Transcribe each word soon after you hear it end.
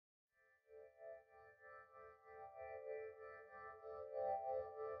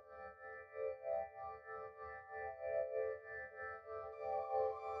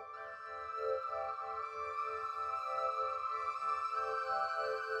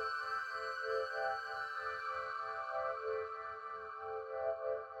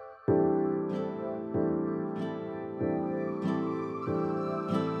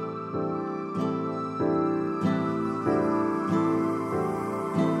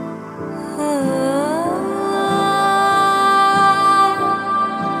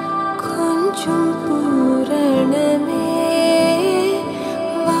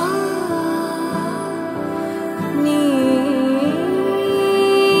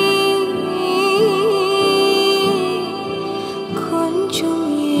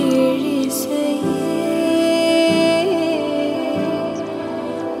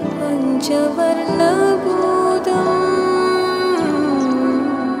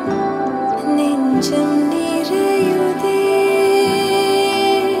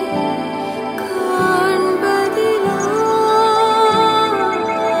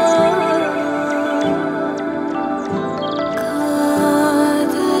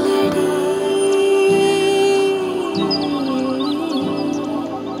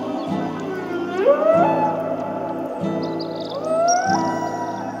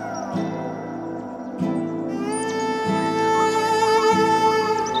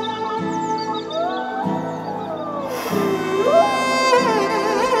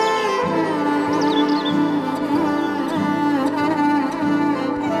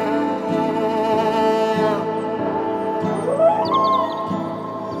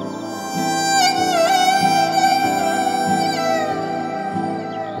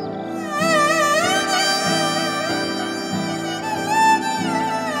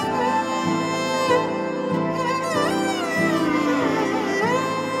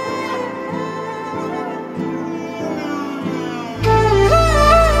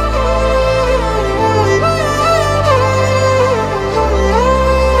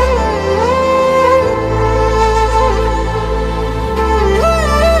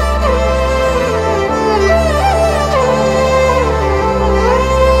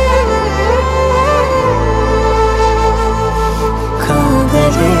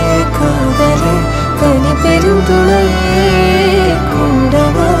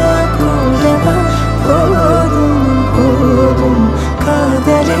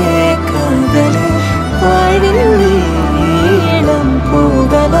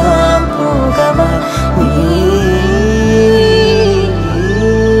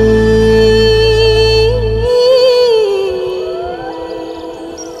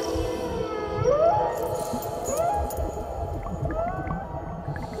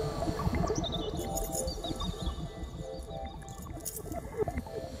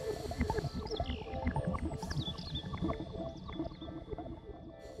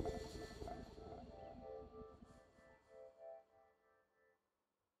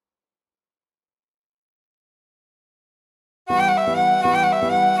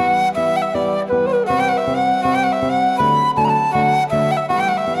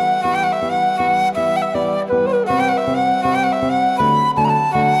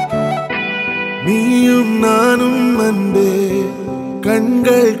நீயும் நானும் அன்பே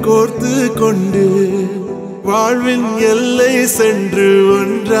கண்கள் கோர்த்து கொண்டு வாழ்வின் எல்லை சென்று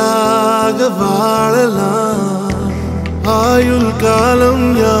ஒன்றாக வாழலாம். ஆயுள் காலம்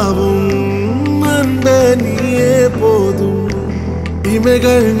யாவும் அன்பே நீயே போதும்.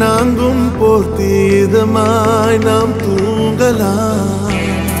 இமைகள் நான்கும் போர்த்தீதமாய் நாம் தூங்கலாம்.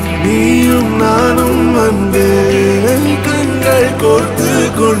 நீயும் நானும் அன்பே கண்கள் கோர்த்து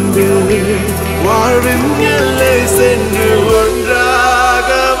கொண்டு வாழ்வின் எல்லை சென்று ஒன்றாக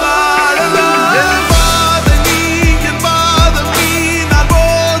வாழலாம். என் பாதம் நீ நான்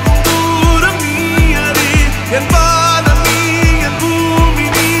போகும் தூரம் நீ அறி. என் பாதம் நீ என் பூமி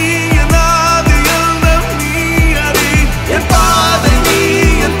நீ என் ஆதி எல்லாம் நீ அறி. என் பாதம் நீ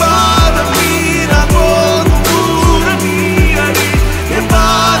நான் போகும் தூரம் நீ அறி. என்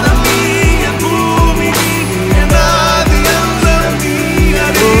பாதம் நீ என் பூமி நீ என் ஆதி எல்லாம் நீ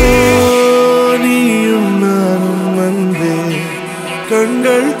அறி. நீயும் நானும் அன்பே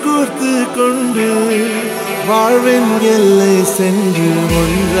கண்கள் கோர்த்து கொண்டு வாழ்வின் எல்லை சென்று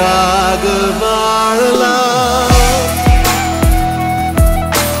ஒன்றாக வாழலாம்.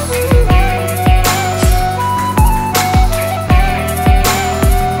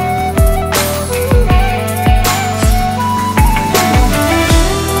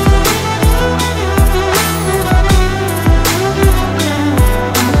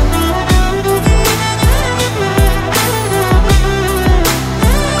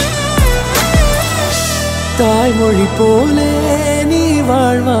 தாய்மொழி போலே நீ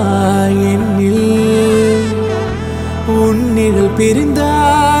வாழ்வாய் என்னில். உன்னிகள்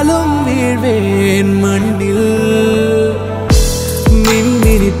பிரிந்தாலும் வீழ்வேன் மண்ணில்.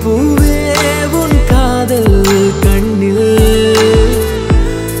 மின்மினி பூவே உன் காதல் கண்ணில்.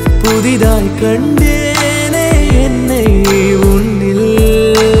 புதிதாய் கண்டேனே என்னை உன்னில்.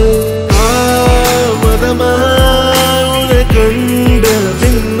 மதமாய் உன்னை கண்ட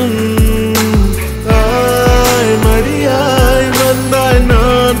பின்னும் மடியாய் வந்தாய்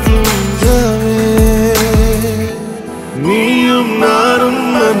நான் தூங்கவே. நீயும் நானும்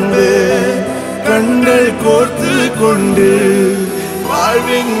அன்பே கண்கள் கோர்த்து கொண்டு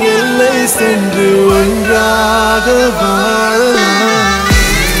வாழ்வின் எல்லை சென்று ஒன்றாக வாழலாம்.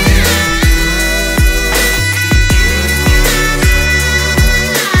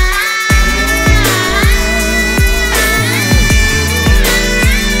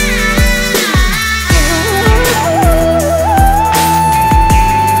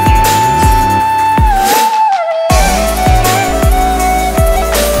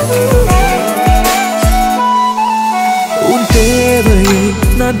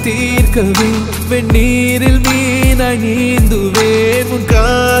 நான் தீர்க்கவே வெந்நீரில் மீனாய் நீந்துவேன். உன்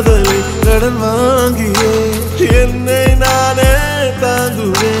காதலை கடன் வாங்கியே என்னை நானே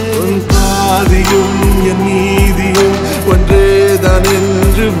தாங்குவேன். உன் பாதியும் என் நீதியும் ஒன்றேதான்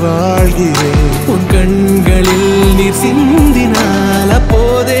என்று வாழ்கிறேன். உன் கண்களில் நீர் சிந்தினால்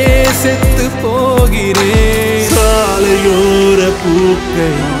அப்போதே செத்து போகிறேன். சாலையோர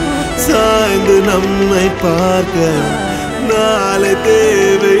பூக்கள் சாய்ந்து நம்மை பார்க்க நாளை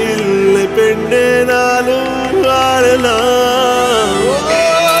தேவையில்லை பெண்ணே, நானும் வாழலாம்.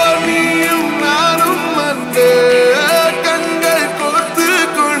 நீயும் நானும் வந்து கண்கள் கோர்த்து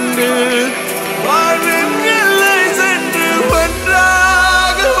கொண்டு வாழ்வின் எல்லை சென்று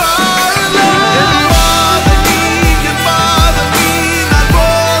ஒன்றாக வாழலாம். என் பாதம் நீ நான்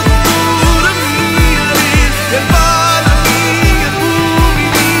போகும் தூரம் நீ அறி. என் பாதம் நீ என் பூமி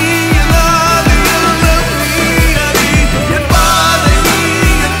நீ என் ஆதி எல்லாம் நீ அறி. என் பாதை நீ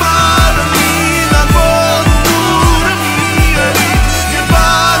என் பாதம் நீ நான் போகும் தூரம் நீ அறி. என்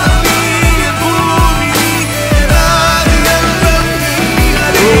பாதம் நீ என் பூமி நீ என் ஆதி எல்லாம் நீ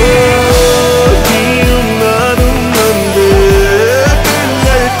அறி. நீயும் நானும் வந்து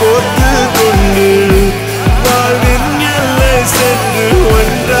கண்கள் கோர்த்து கொண்டு வாழ்வின் எல்லை சென்று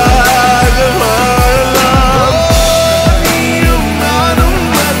ஒன்றாக வாழலாம். நீயும் நானும்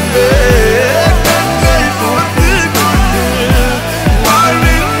வந்து கண்கள் கோர்த்து கொண்டு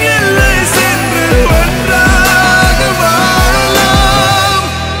வாழ்வின் எல்லை சென்று ஒன்றாக வாழலாம்.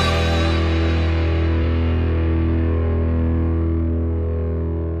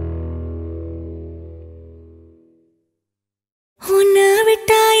 உன்னை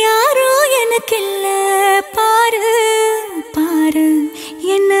விட்டா யாரோ எனக்கில்ல பாரு பாரு,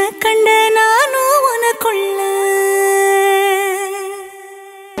 என்ன கண்ட நானும் உனக்குள்ள.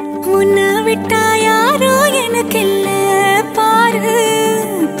 உன்னை விட்டா யாரோ எனக்கில்ல பாரு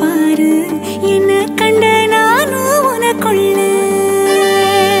பாரு, என்ன கண்ட நானும் உனக்குள்ள.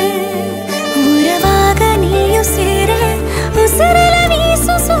 உறவாக நீயும் சேர உசுரல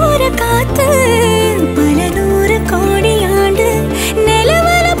வீசும் சூற காத்து, பல நூறு கோடி ஆண்டு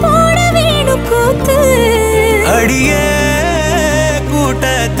நிலவல போட வேணும் கூத்து. அடியே கூட்ட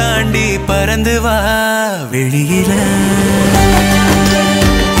தாண்டி பறந்து வா வெளியில.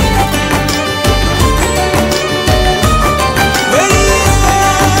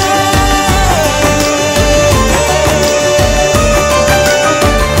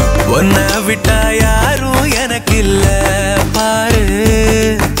 உன்னை விட்டா யாரும் எனக்கில்ல பாரு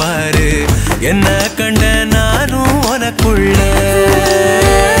பாரு, என்ன கண்ட நானும் உனக்குள்ள.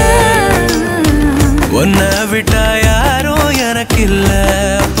 உன்னை விட்டா யாரும் எனக்கில்ல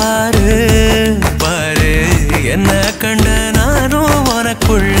பாரு பாரு, என்ன கண்ட நானும்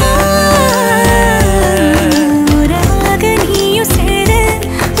உனக்குள்ள. உறவாக நீயும் சேர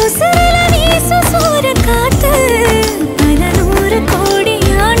உசுரல வீசும் சூற காத்து, பல நூறு கோடி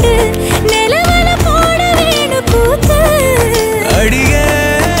ஆண்டு நிலவல போட வேணும் கூத்து. அடியே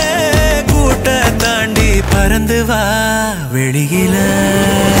கூட்ட தாண்டி பறந்து வா வெளியில.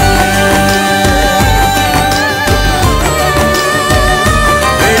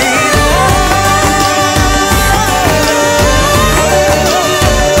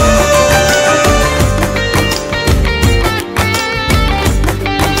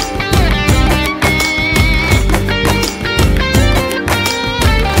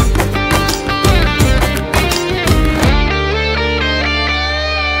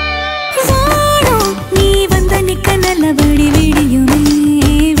 வானம் நீ வந்த நிக்க நல்லபடி விடியுமே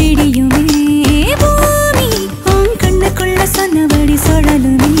விடியுமே. பூமி உன் கண்ணுக்குள்ள சொன்னபடி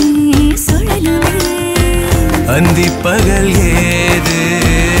சுழலுமே சுழலுமே. அந்தி பகல் ஏது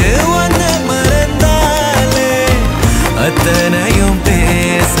உன்னை மறந்தாலே அத்தனையும்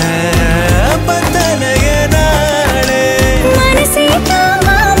பேச பத்தனைய நாளே. மனசே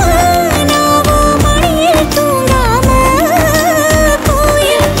தாங்காம நாவும் மணியில் தூங்காம,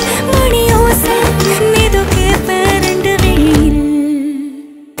 கோயில் மணியோசை மெது கேப்ப ரெண்டு வெயில்.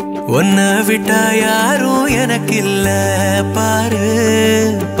 உன்னை விட்டா யாரும் எனக்கில்ல பாரு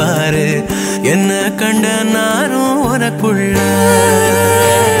பாரு, என்ன கண்ட நானும் உனக்குள்ள.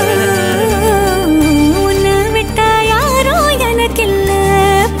 உன்னை விட்டா யாரோ எனக்கில்ல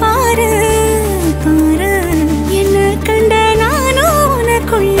பாரு பாரு, என்ன கண்ட நானும்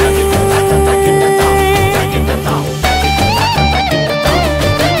உனக்குள்ள.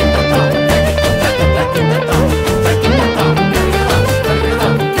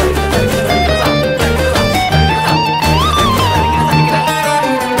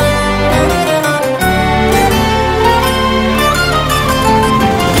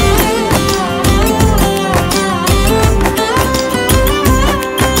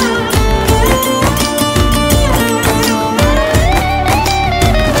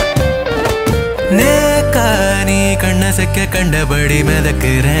 அசைக்க கண்டபடி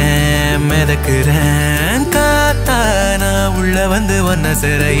மிதக்குறேன் மிதக்குறேன் காத்தா நான் உள்ள வந்து ஒன்ன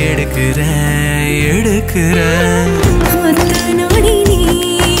சிற எடுக்கிறேன் எடுக்கிறேன்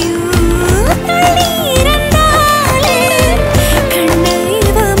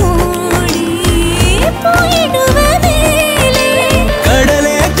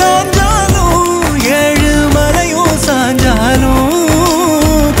கடலே காஞ்சாலும் ஏழு மலையும் சாஞ்சாலும்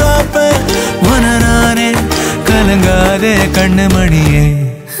காப்ப உன நானே கலங்காதே கண்ணு மணியே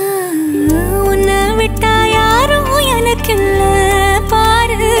உன்னை விட்டா யாரும் எனக்கில்ல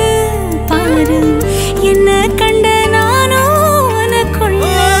பாரு பாரு என்ன கண்ட நானும் உனக்குள்ள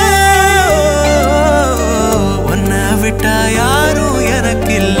உன்னை விட்டா யாரும்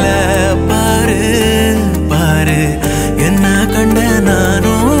எனக்கில்ல பாரு பாரு என்ன கண்ட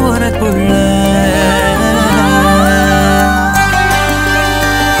நானும் உனக்குள்ள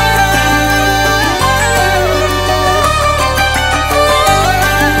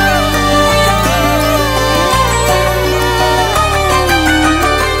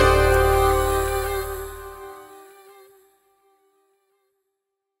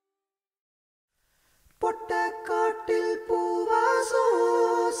பொட்டக்காட்டில் பூவாசம்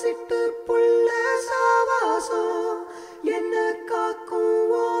சிட்டு புள்ள சாவாசம் என்ன காக்கும்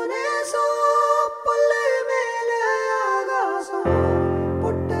ஓனேசம் புல்லு மேல ஆகாசம்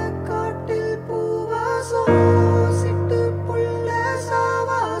பொட்டக்காட்டில் பூவாசம் சிட்டு புள்ள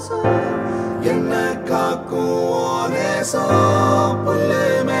சாவாசம் என்ன காக்கும் ஓனேசம் புல்லு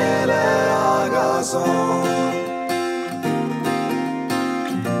மேல ஆகாசம்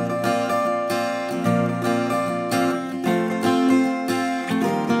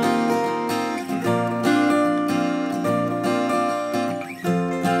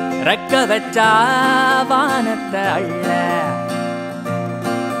ரெக்க வச்சா வானத்தை அள்ள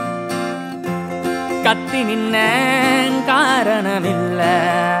கத்தி நின்ன காரணமில்ல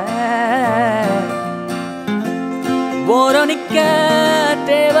ஓரம் நிக்க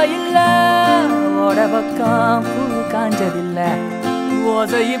தேவையில்ல ஓட பக்கம் பூ காஞ்சதில்ல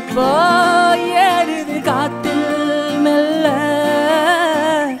ஓசை இப்போ ஏறுது காத்தில் மெல்ல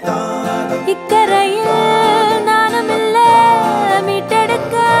இக்கரையில் நானுமில்ல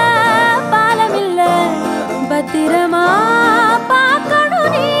மீட்டெடுக்க பாலமில்ல பத்திரமா பார்க்கணும்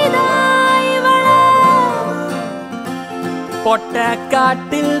நீதான் இவள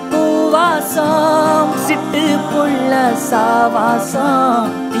பொட்டக்காட்டில் பூவாசம் சிட்டு புள்ள சாவாசம்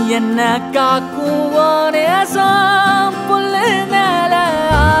என்ன காக்கும் நேசம் புல்லு மேல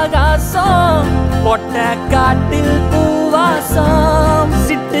ஆகாசம் பொட்டக்காட்டில் பூவாசம்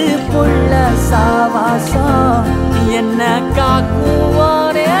சிட்டு புள்ள சாவாசம் என்ன காக்கும்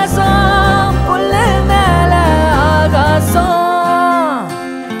நேசம் புல்லு மேல ஆகாசம்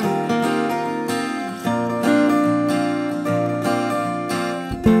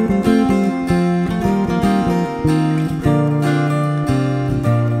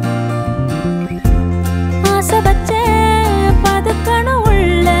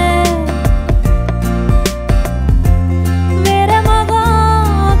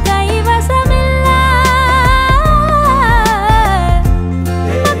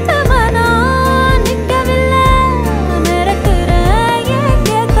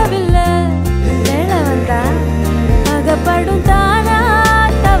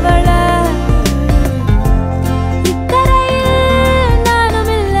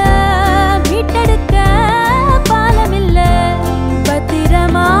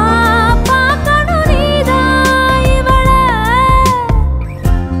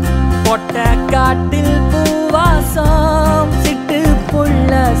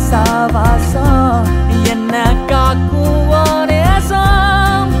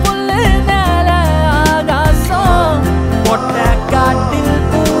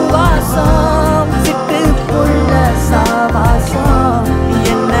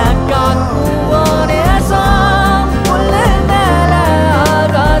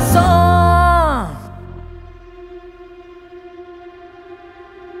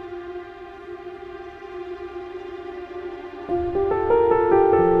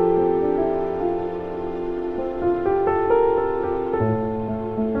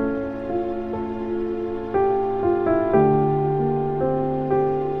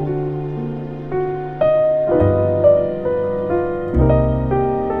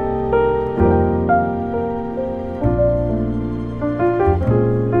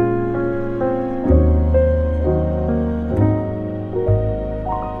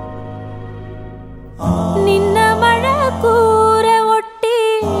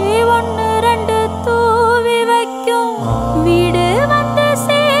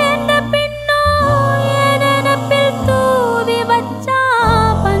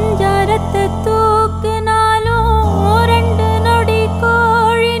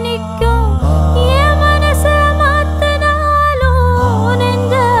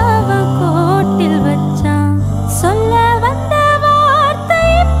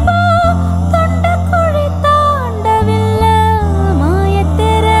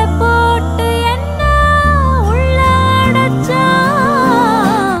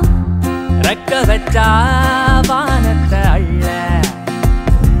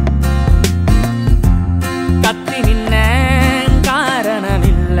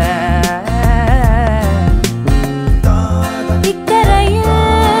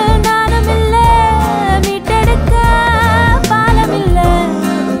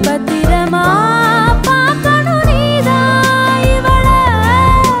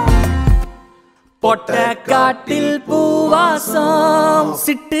பொட்டக்காட்டில் பூவாசம்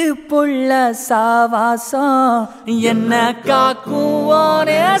சிட்டு புள்ள சாவாசம் என்ன காக்கும்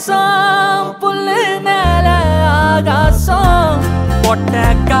நேசம் புல்லு மேல ஆகாசம்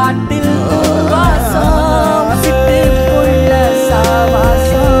பொட்டக்காட்டில் பூவாசம் சிட்டு புள்ள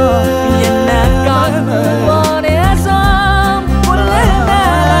சாவாசம் என்ன காக்கும் நேசம் புல்லு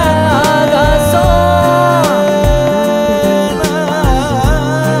மேல ஆகாசம்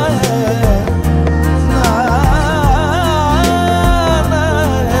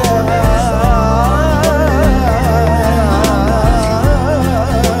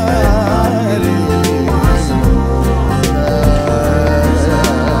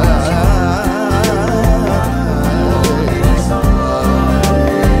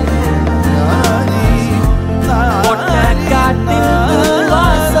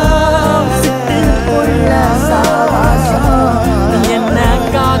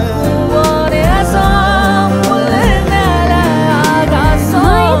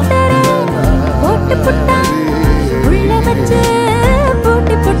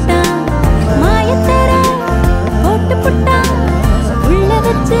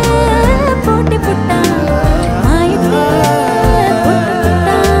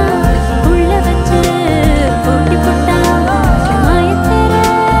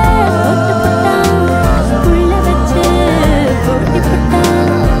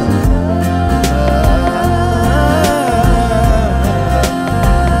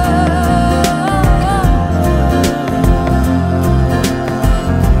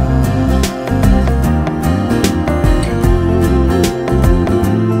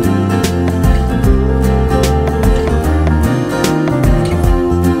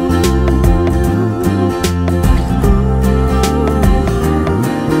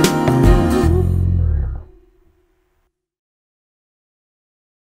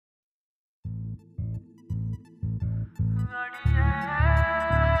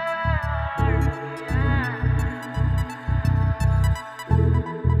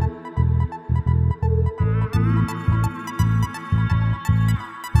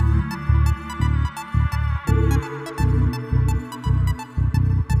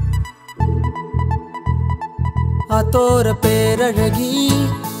ஆத்தோர பேரழகி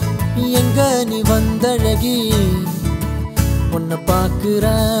எங்க நீ வந்தழகி உன்னை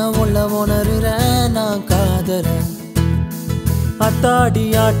பாக்குறேன் உள்ள உணர்றேன் நான் காதறேன் அத்தாடி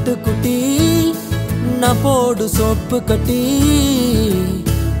ஆட்டுக்குட்டி நான் போடு சோப்பு கட்டி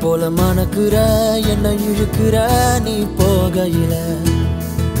போல மணக்குற என்ன இழுக்கிற நீ போகையில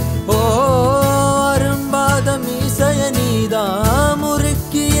ஓ அரும்பாத மீசைய நீதான்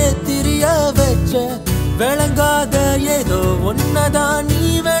முறுக்கிய திரிய வச்ச விளங்காத ஏதோ ஒன்னதான் நீ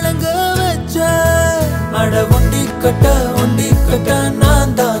விளங்க வச்ச அட ஒண்டி கட்ட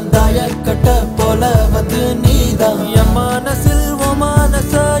நான் தான் தாய கட்ட போல வந்து நீதான் என் மனசில் ஓ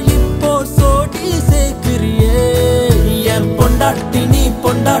மனச இப்போ சோடி சேர்க்கிறியே என் பொண்டாட்டி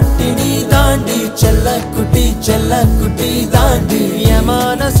நீ தாண்டி செல்ல குட்டி தாண்டி என்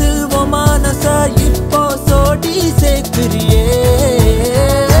மனசில் ஓ மனச இப்போ சோடி சேர்க்கிறியே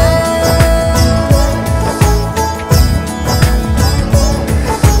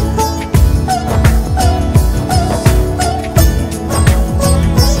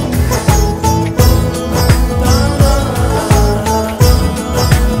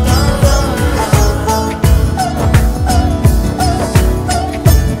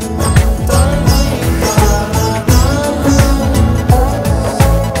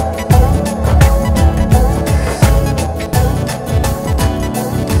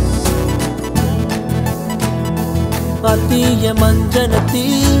அத்திய மஞ்சனத்தி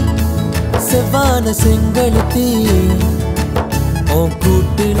செவ்வான செங்கழுத்தி உன்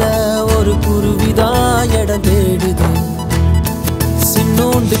கூட்டுல ஒரு குருவிதான் இடம் தேடுது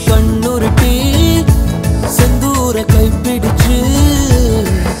சின்னோண்டு கண்ணுருட்டி செந்தூர கைப்பிடிச்சு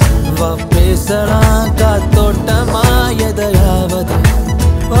வா பேசலாம் காத்தோட்டமா எதையாவது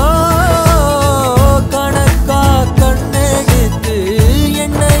ஓ கணக்கா கண்ணெடுத்து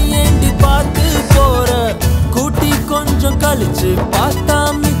என்னை ஏண்டி பார்த்து போற கூட்டி கொஞ்சம் கழிச்சு பார்த்தா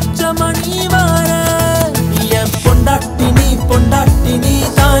மிச்ச மணி வர என் பொண்டாட்டி நீ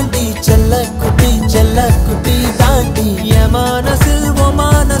தாண்டி செல்ல குட்டி தாண்டி என் மனசில் ஓ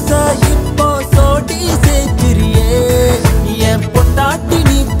மனச இப்போ சோடி சேர்க்கிறியே என் பொண்டாட்டி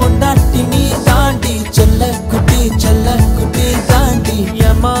நீ தாண்டி செல்ல குட்டி தாண்டி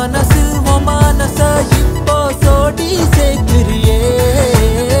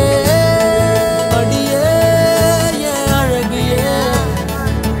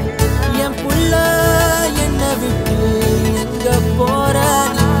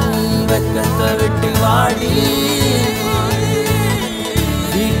வாடி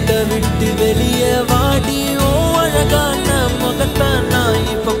வீட்டை விட்டு வெளியே வாடி ஓ அழகான முகத்தை நான்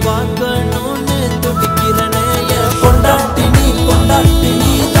இப்ப பார்க்கணும்னு துடிக்கிறனே என் பொண்டாட்டி நீ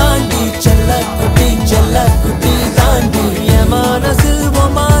தாண்டி செல்ல குட்டி தாண்டி என் மனசில்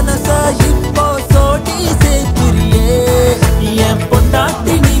உன் மனச இப்போ சோடி சேர்க்கிறியே என்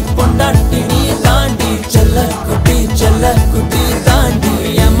பொண்டாட்டி நீ தாண்டி செல்ல குட்டி தாண்டி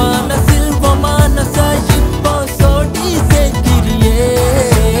என் மனசில் உன் மனச இப்போ சோடி சேர்க்கிறியே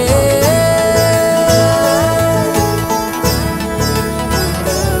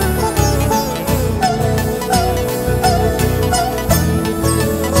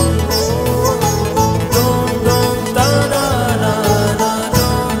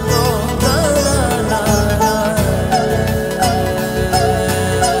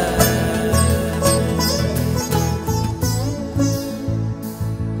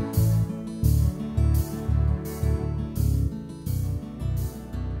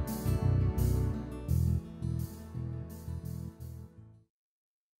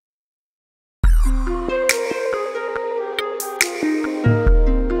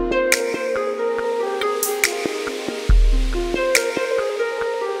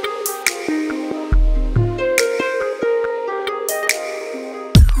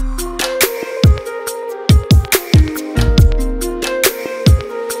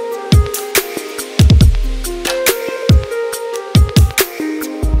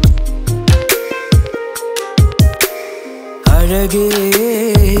அழகே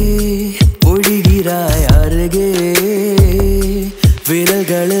ஒழிகிறாய் அருகே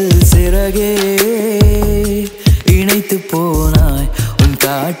விரல்களில் சிறகே இணைத்து போனாய் உன்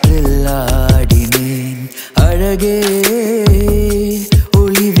காற்றில் ஆடினேன் அழகே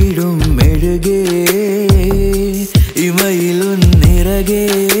ஒளிவிடும் மெழுகே இமையில் உன் நிறகே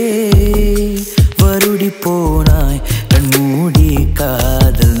வருடி போனாய் கண்மூடி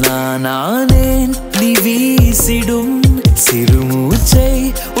காதல் நானேன் நீ வீசிடும் சிறுமூச்சை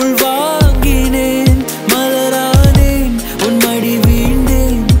உள்வாங்கினேன் மலரானேன் உன் மடி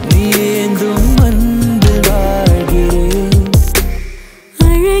வீழ்ந்தேன் நீ ஏந்தும் அன்பில் வாழ்கிறேன்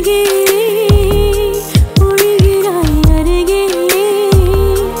அழகே ஒழிகிறாய் அருகே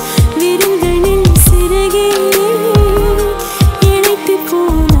விரல்களில் சிறகே இணைத்து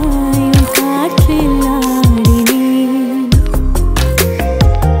போனாய் உன் காற்றில் ஆடினேன்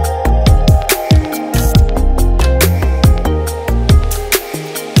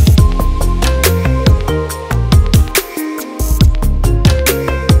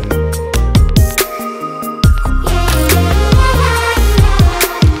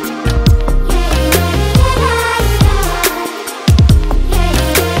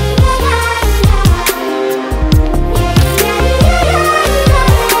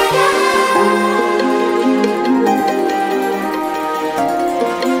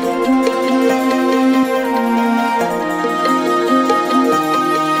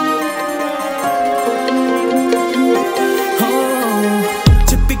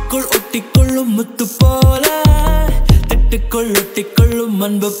சிப்பிக்குள் ஒட்டிக்கொள்ளும் முத்து போல திட்டுக்குள் ஒட்டிக்கொள்ளும்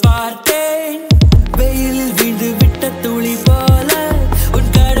அன்பு பார்த்தேன் வெயிலில் வீண்டு விட்ட துளி போல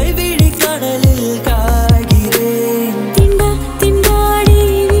உன் கடை வீடி கடலில் காய்கிறேன் திண்டாடி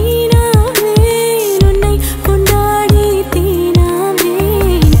வீணாவேன் உன்னை கொண்டாடி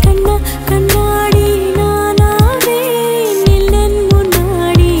தீனாவேன் கண்ணாடி நானாவேன் இல்லன்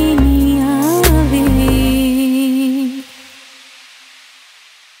முன்னாடி நீயாவேன்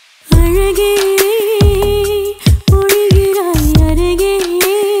அழகே ஒழிகிறாய் அருகே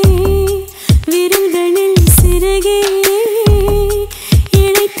விரல்களில் சிறகே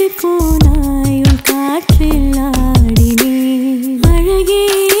இணைத்து போனாய் உன் காற்றில் ஆடினேன் அழகே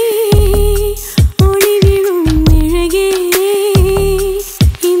ஒளிவிடும் மெழுகே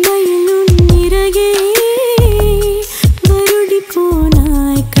இமையில் உன் நிறகே வருடி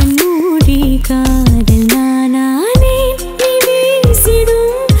போனாய் கண்மூடி காதல் நானேன் நீ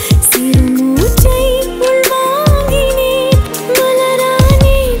வீசிடும் சிறுமூச்சை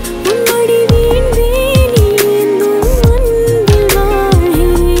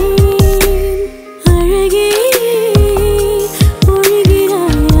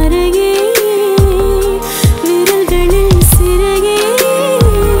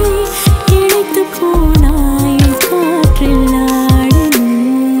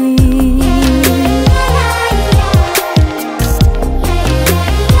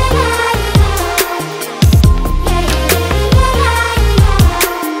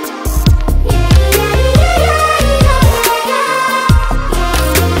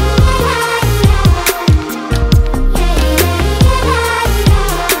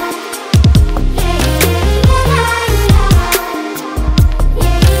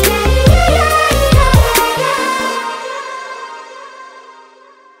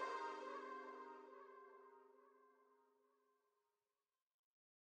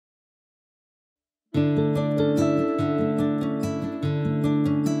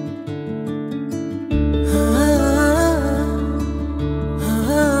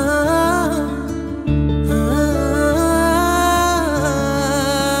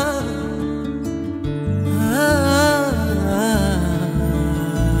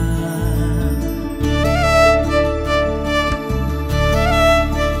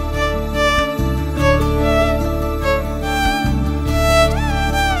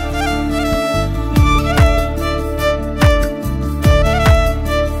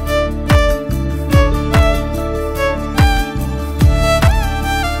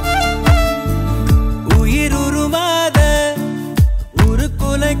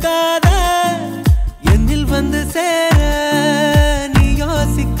நினைக்காத என்னில் வந்து சேர நீ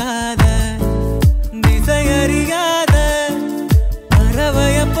யோசிக்காத திசை அறியாத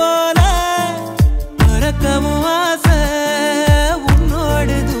பறவைய போல பறக்கவும் ஆசை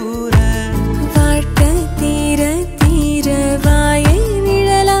உன்னோடு தூர வாழ்க்கை தீர தீர வாயை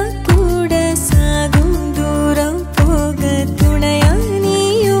நிழலா கூட சாகும் தூரம் போக துணையா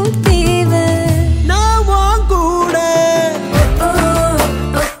நீயும் தேவை நான் உன் கூட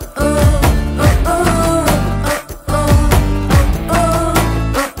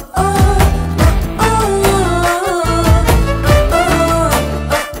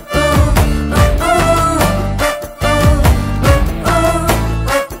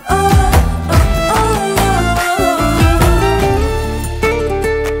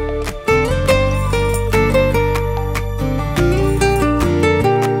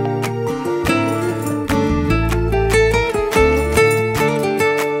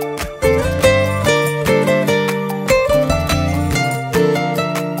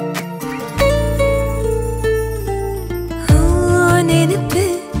நினைப்பு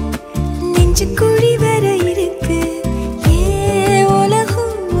நெஞ்சு குழி வர இருக்கு ஏ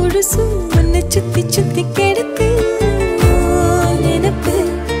உலகம் முழுசும் உன்னை சுத்தி சுத்தி கிடக்கு நினைப்பு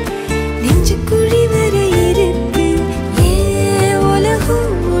நெஞ்சு குழி வர இருக்கு ஏ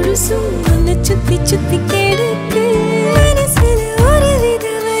உலகம் முழுசும் உன்னை சுத்தி சுத்தி கிடக்கு மனசுல ஒரு வித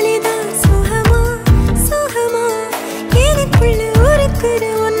வலிதான் சுகமா சுகமா எனக்குள்ள ஒருக்குற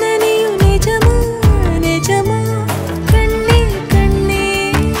உன்னை நீயும் நிஜமா நிஜமா கண்ணே கண்ணே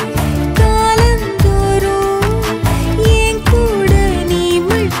காலந்தோறும் என் கூட நீ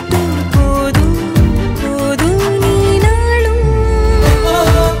மட்டும் போதும் போதும் நீ நாளும்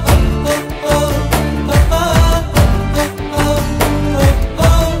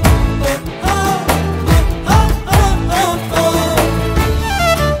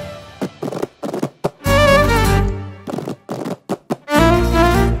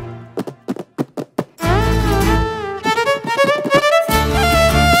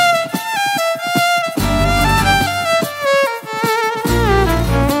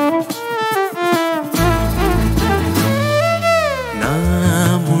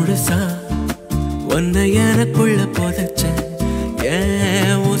நான் முழுசா உன்னை எனக்குள்ள புதைச்சேன்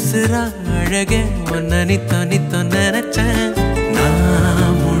ஏன் உசுரா அழகே உன்னை நித்தோ நித்தோ நினைச்சேன்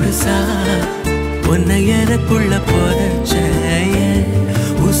நான் முழுசா உன்னை எனக்குள்ள புதைச்சேன் ஏன்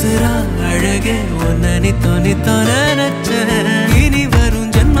உசுரா அழகே உன்னை நித்தோ நித்தோ நினைச்சேன் இனி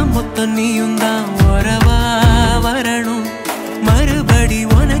வரும் ஜென்மம் மொத்தம் நீயும் தான் உறவா வரணும் மறுபடி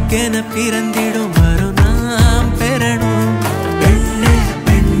உனக்கென பிறந்திடும் வரும் நாம் பெறணும் பெண்ணே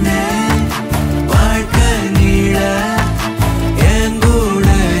பெண்ணே வாழ்க்கை நீள என் கூட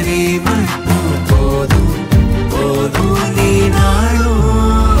நீ மட்டும் போதும் போதும் நீ நாளும்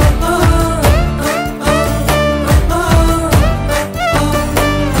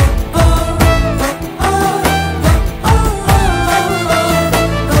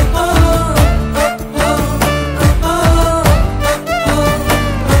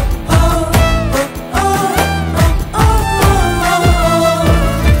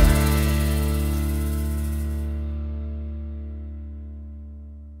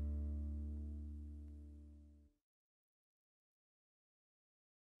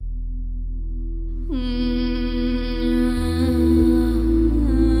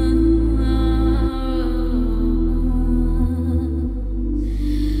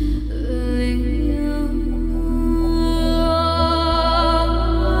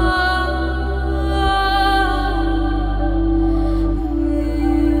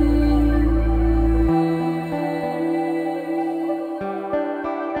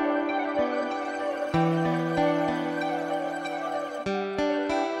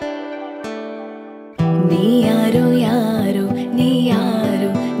நீ யாரோ யாரோ நீ யாரோ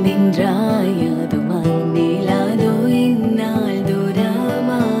நின்றாயதுமாய் நீலாதோ இந்நாள்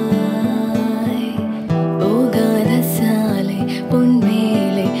தூரமாய் போகாத சாலை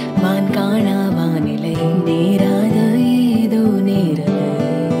பொன்மேலை வான் காணா வானிலை நேராத ஏதோ நேரலை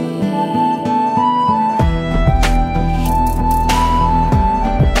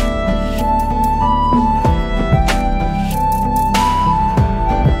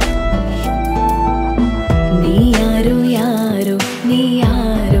நீ யாரோ யாரோ நீ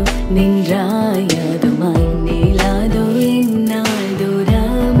யாரோ நின்றாயதுமாய் நீலாதோ இந்நாள்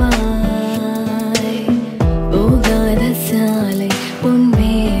தூரமாய் போகாத சாலை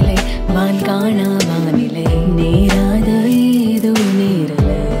பொன்மேலை வான் காணா வானிலை நேராத ஏதோ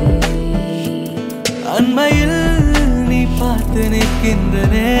நேரலை அண்மையில் நீ பார்த்து நிற்கின்ற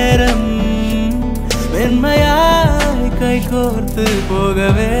நேரம் வெண்மையாய் கை கோர்த்து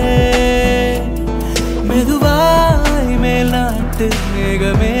போகவே மெதுவாய் மேல் நாட்டு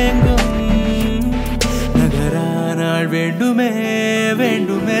மேகமேங்கும் நகரானாள் வேண்டுமே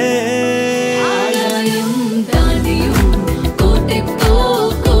வேண்டுமே ஆலயம் தாண்டியும் கோட்டிப்போ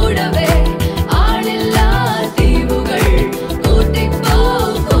கூடவே ஆளில்லா தீவுகள் கோட்டிப்போ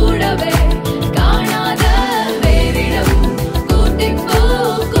கூடவே காணாத வேறிடம் கோட்டிப்போ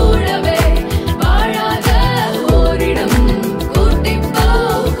கூடவே வாழாத ஓரிடம் கோட்டிப்போ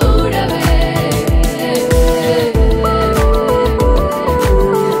கூடவே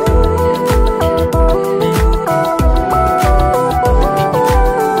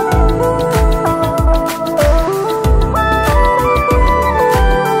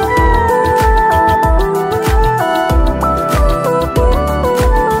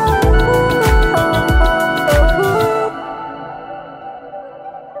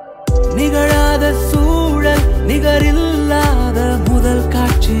நிகழாத சூழல் நிகரில்லாத முதல்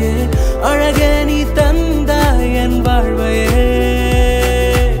காட்சியே அழகே நீ தந்தாய் என் வாழ்வையே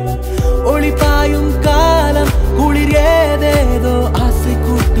ஒளி பாயும் காலம் குளிர் ஏதேதோ ஆசை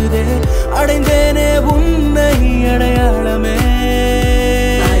கூட்டுதே அடைந்தேனே உன்னை அடையாளமே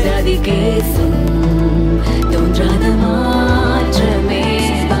பாடாதி கேசும் தோன்றாத மாற்றமே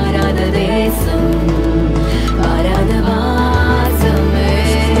பாராத தேசம் பாராத வாசமே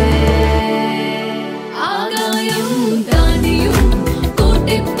ஆகாயம் தாண்டியும்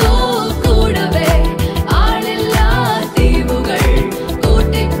கோட்டிப்போ கூடவே ஆளில்லா தீவுகள்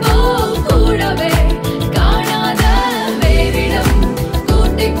கோட்டிப்போ கூடவே காணாத வேறிடம்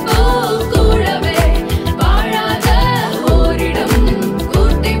கோட்டிப்போ கூடவே வாழாத ஓரிடம்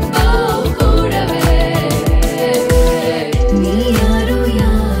கோட்டிப்போ கூடவே நீ யாரோ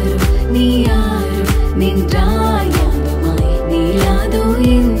யாரோ நீ யாரோ நின்றாய் ஞாபகமாய் நீலாதோ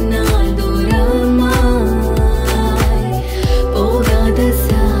என்னால் தூரமாய் போகாத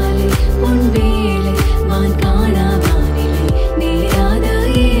சாலை உன் வேலை மான் காணா வானிலை நேராத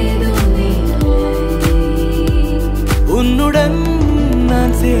ஏதோ நேரலை உன்னுடன்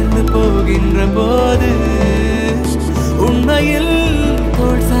நான் சேர்ந்து போகின்ற போது உண்மையில்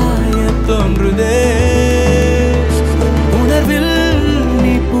தோள் சாய தோன்றுதே உணர்வில்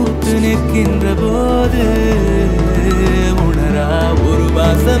நீ பூத்து நிற்கின்ற போது உணரா ஒரு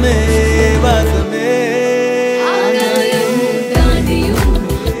வாசமே வாசமே ஆகாயம் தாண்டியும்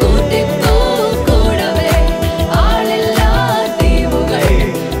கோட்டிப்போ கூடவே ஆளில்லா தீவுகள்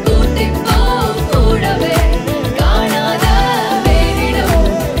கோட்டிப்போ கூடவே காணாத வேறிடம்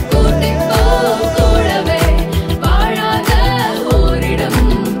கோட்டிப்போ கூடவே வாழாத ஓரிடம்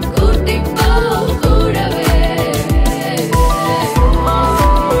கோட்டிப்போ கூடவே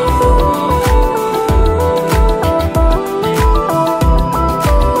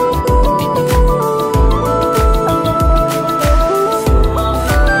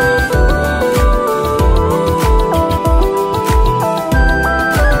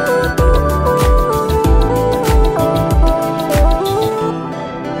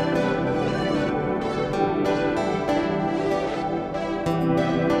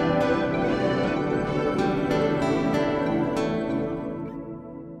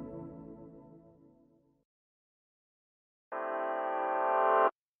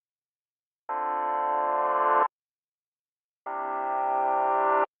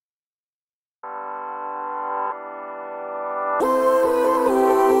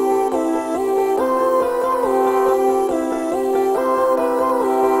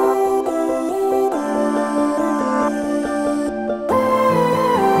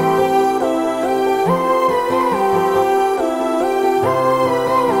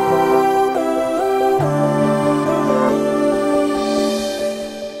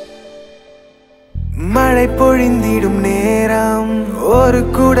மழை பொழிந்திடும் நேரம் ஒரு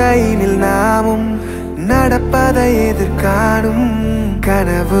குடையினில் நாமும் நடப்பதை எதிர்காணும்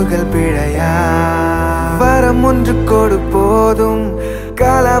கனவுகள் பிழையா வரம் ஒன்று கொடு போதும்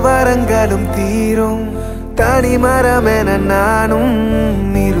கலவரங்களும் தீரும் தனிமரம் என நானும்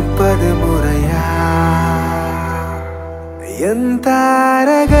இருப்பது முறையா என்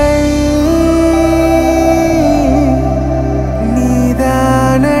தாரகை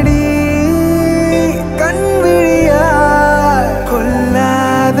நீதானடி கண்விழியா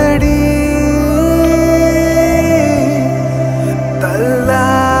கொல்லாதடி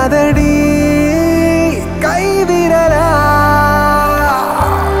தள்ளாதடி கைவிரலா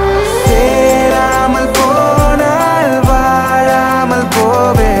சேராமல் போனால் வாழாமல்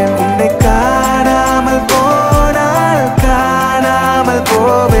போவேன் உன்னை காணாமல் போனால் காணாமல்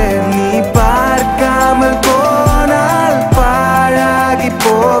போவேன் நீ பார்க்காமல் போனால் பாழாகி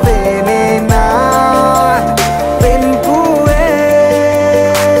போவேனே நான் பெண்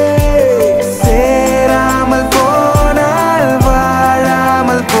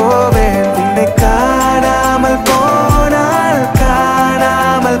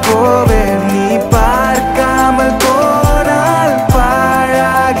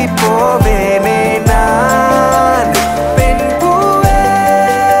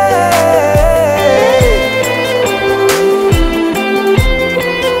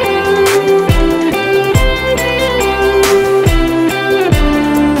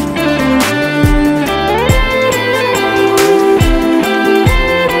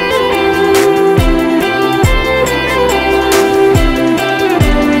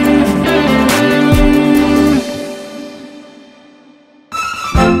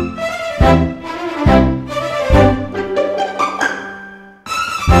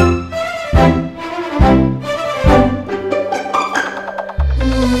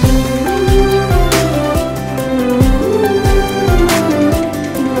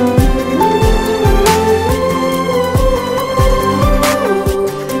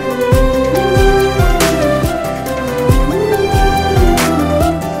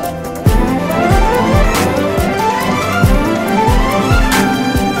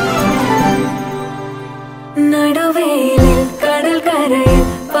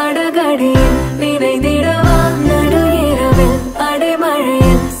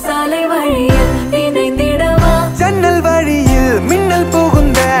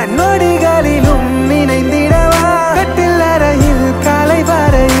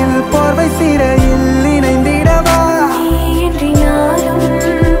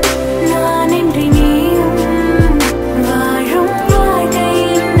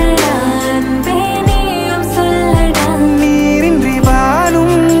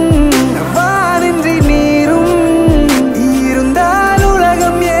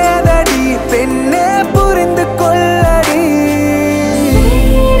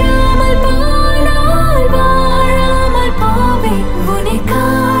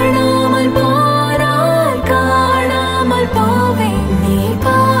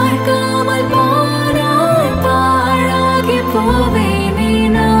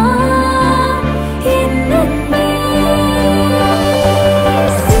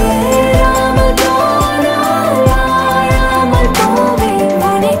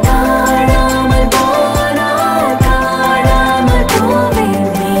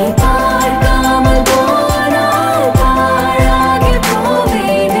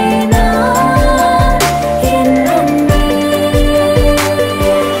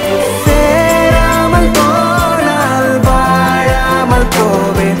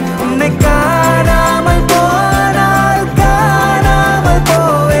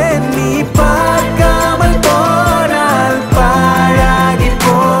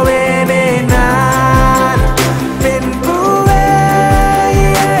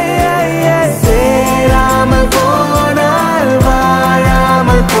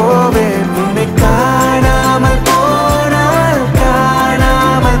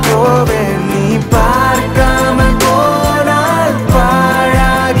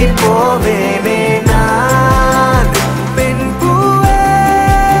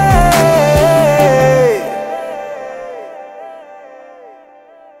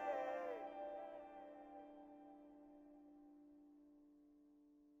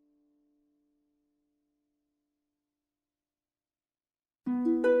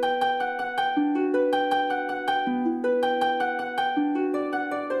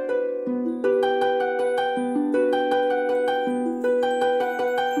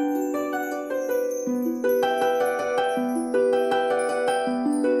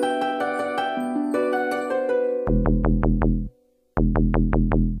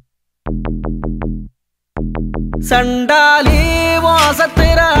சண்டாலி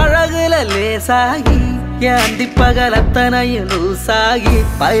வாசத்திர அழகுல லேசாகி ஏந்தி பகலத்தனையும் லூசாகி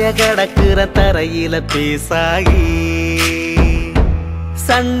பய கடக்குற தரையில பேசாகி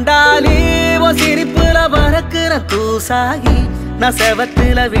சண்டாலி சிரிப்புல பறக்குற தூசாகி நான்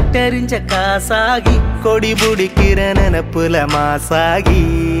செவத்துல விட்டெறிஞ்ச காசாகி கொடி புடிக்கிற நினப்புல மாசாகி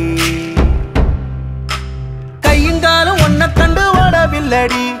கையுங்காலும் ஒன்ன கண்டு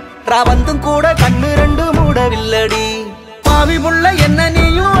ஓடவில்லடி ராவந்தும் கூட கண்ணு ரெண்டு மூடவில்லடி பாவி புள்ள என்ன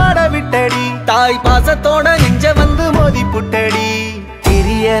நீயும் ஆடவிட்டடி தாய் பாசத்தோட நெஞ்ச வந்து மோதி புட்டடி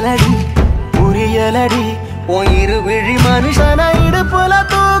தெரியலடி புரியலடி உன் இரு விழி மனுஷன இடுப்புல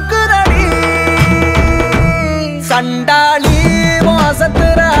தூக்குறடி சண்டாளி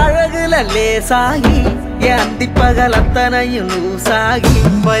வாசத்துற அழகுல லேசாகி ஏந்தி பகல் அத்தனையும் லூசாகி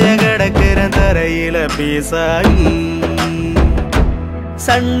பய கடக்கிற தரையில பேசாகி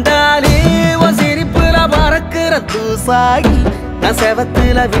சண்டாலி சிரிப்புல பறக்குற தூசாகி நான்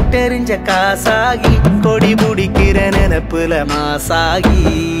செவத்துல விட்டெறிஞ்ச காசாகி கொடி முடிக்கிற நினப்புல மாசாகி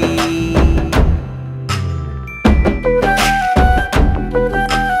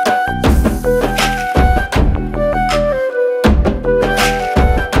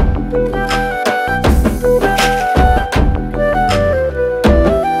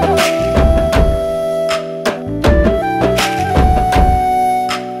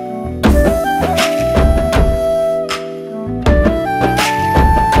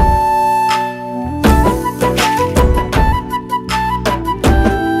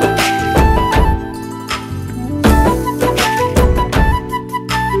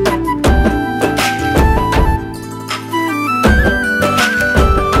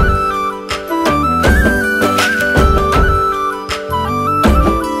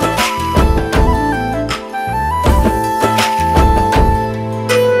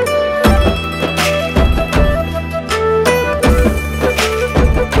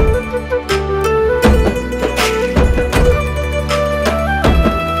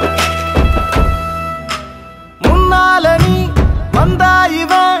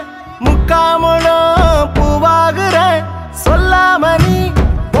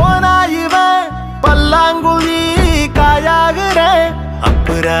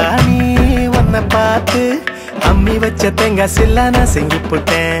பார்த்து அம்மி வச்ச தேங்காய் சில்லா நான் செங்கி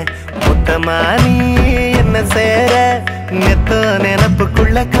போட்டேன் மொத்தமா நீ என்ன சேர நெத்த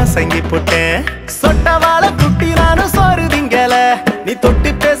நினப்புக்குள்ள கசங்கி போட்டேன் சொட்ட வாழ குட்டி நானும் சோறு திங்கல நீ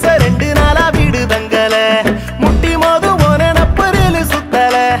தொட்டு பேச 2 நாளா வீடு தங்கல முட்டி மோது போன நப்பரில்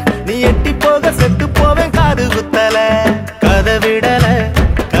சுத்தல நீ எட்டி போக செத்து போவேன் காது குத்தல கதை விடல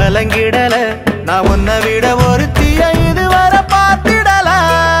கலங்கிடல நான் உன்னை விட ஒரு தீய இதுவரை பார்த்திடல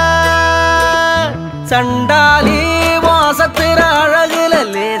சண்டாலி வாசத்திர அழகுல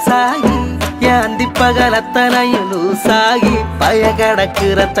லேசாகி ஏந்தி பகலத்தனையும் லூசாகி பய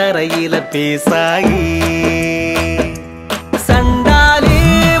கடக்குற தரையில பேசாகி சண்டாலி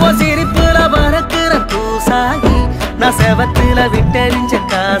சிரிப்புல பறக்குற தூசாகி நான் செவத்துல விட்டெறிஞ்ச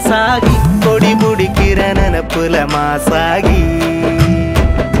காசாகி கொடி முடிக்கிற நினப்புல மாசாகி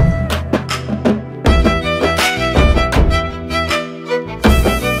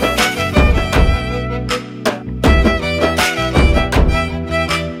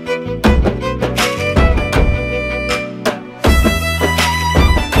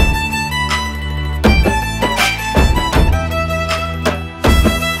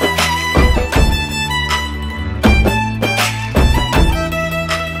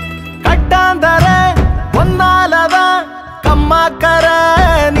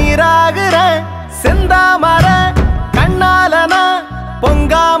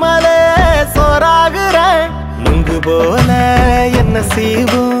போல என்ன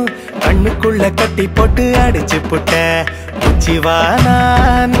செய்வோம் கண்ணுக்குள்ள கட்டி போட்டு அடிச்சு புட்ட உச்சிவானா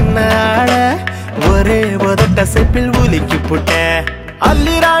நின்ன ஆள ஒரே உதட்ட செப்பில் உலுக்கி புட்ட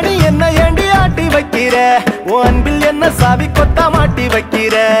அல்லி ராணி என்ன ஏண்டி ஆட்டி வைக்கிற உன் அன்பில் என்ன சாவி கொத்த மாட்டி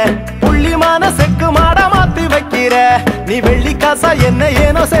வைக்கிற புள்ளிமான செக்கு மாட மாத்தி வைக்கிற நீ வெள்ளி காசா என்ன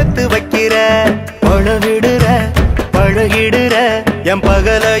ஏனோ சேர்த்து வைக்கிற பழவிடுற பழகிடுற என்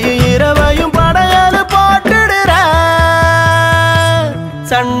பகலையும் இரவையும் படையலு போட்டுடுற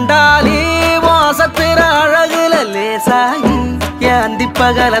சண்டாலி வாசத்திர அழகுல லேசாகி ஏந்தி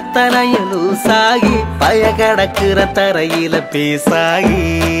பகலத்தனையும் லூசாகி பய கடக்குற தரையில பேசாகி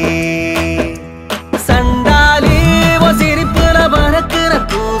சண்டாலி சிரிப்புல பறக்குற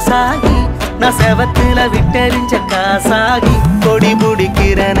தூசாகி நான் செவத்துல விட்டெறிஞ்ச காசாகி கொடி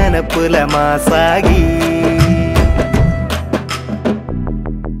புடிக்கிற நினப்புல மாசாகி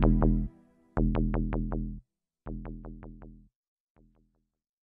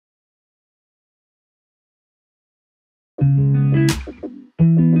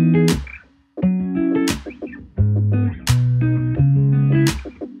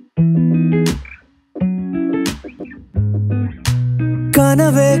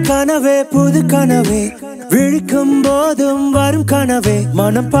கனவே கனவே புது கனவே விழிக்கும் போதும் வரும் கனவே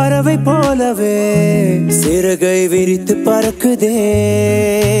மனம் பறவை போலவே சிறகை விரித்து பறக்குதே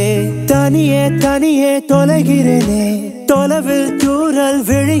தனியே தனியே தொலைகிறேனே தொலைவில் தூரல்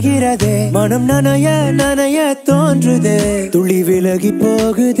விழுகிறதே மனம் நனைய நனைய தோன்றுதே துளி விலகி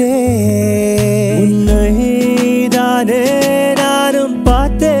போகுதே உன்னைதானே நானும்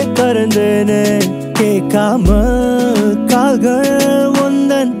பார்த்தே கறந்தேனே கேட்காம கால்கள்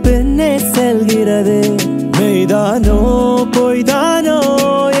உந்தன் பின்னே செல்கிறது மெய்தானோ பொய்தானோ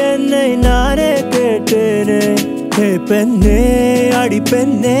என்னை நானே கேட்டேனே பெண்ணே அடி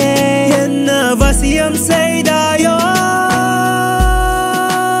பெண்ணே என்ன வசியம் செய்தாயோ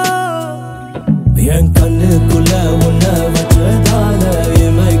என் கண்ணுக்குள்ள உன்னை வச்சதால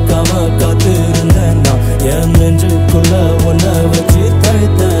இமைக்காம காத்திருந்தேன் நான் என் நெஞ்சுக்குள்ள உன்னை வச்சு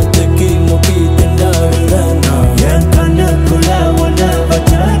தழுத்த திக்கி முக்கி திண்டாடுறேன் நான் என் கண்ணுக்குள்ள உன்னை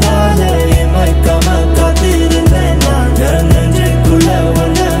வச்சதால இமைக்காம காத்திருந்தேன் நான் என் நெஞ்சுக்குள்ள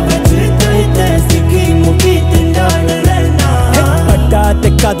உன்னை வச்சு தழுத்த திக்கி முக்கி திண்டாடுறேன் நான்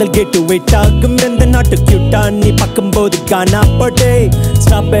பட்டாத காதல் கேட்டு வெயிட் ஆகும் எந்த நாட்டு கியூட்டா நீ பார்க்கும்போது காணா போட்டே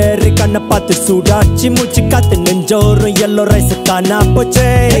ஸ்ட்ராபெர்ரி கண்ணை பார்த்து சூடாச்சி மூச்சு காத்து நெஞ்சோறும் எல்லோ ரைஸ் காணா போச்சே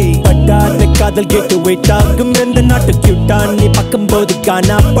பட்டாத காதல் கேட்டு வெயிட் ஆகும் எந்த நாட்டு கியூட்டா நீ பார்க்கும்போது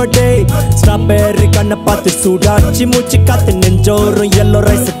காணா போட்டே ஸ்ட்ராபெர்ரி கண்ணை பார்த்து சூடாச்சி மூச்சு காத்து நெஞ்சோறும் எல்லோ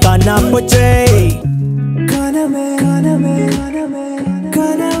ரைஸ் காணா போச்சே கனவே கனவே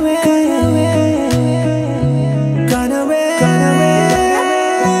கனவே கனவே கனவே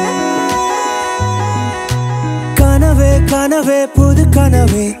கனவே புது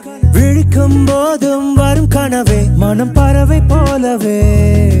கனவே விழிக்கும் போதும் வரும் கனவே மனம் பறவை போலவே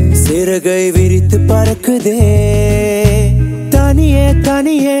சிறகை விரித்து பறக்குதே தனியே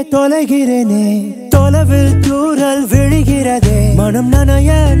தனியே தொலைகிறேனே தொலைவில் தூரல் விழுகிறதே மனம்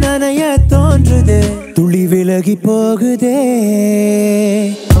நனைய நனைய தோன்றுதே துளி விலகி போகுதே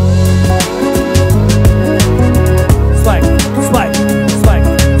Swag, swag, swag,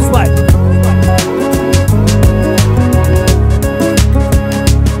 swag.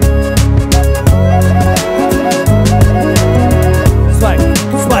 Swag,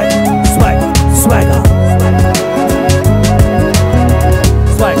 swag, swag, swagger.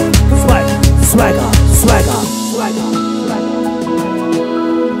 Swag, swag, swagger, swagger, swagger.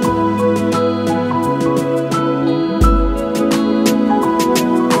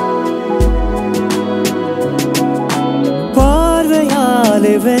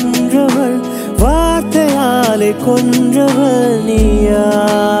 பார்வையாலே வென்றவள் வார்த்தையாலே கொன்றவள் நீயா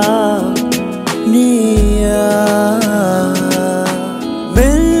நீயா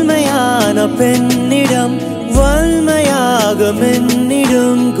மென்மையான பெண்ணிடம் வன்மையாக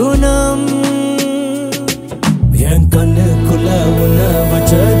மென்னிடும் குணம் என் கண்ணுக்குள்ள உன்னை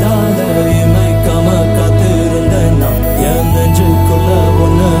வச்சதால இமைக்காம காத்திருந்தேன் நான் என் நெஞ்சுக்குள்ள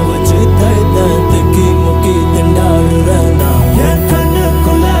உன்னை வச்சு தைத்தேன் திக்கி முக்கி திண்டாடுறேன் நான் என்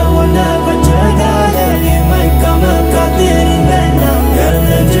கண்ணுக்குள்ள உன்னை வச்சதால இமைக்காம காத்திருந்தேன் நான் என்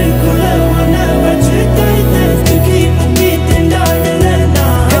நெஞ்சுக்குள்ள உன்னை வச்சு தைத்தேன் திக்கி முக்கி திண்டாடுறேன்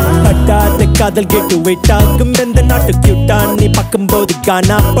நான் பட்டாத காதல் கேட்டு வெயிட் ஆகும் எந்த நாட்டு கியூட்டா நீ பார்க்கும்போது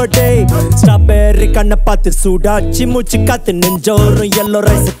காணா போட்டே ஸ்ட்ராபெர்ரி கண்ணை பார்த்து சூடாச்சி மூச்சு காத்து நெஞ்சோறும் எல்லோ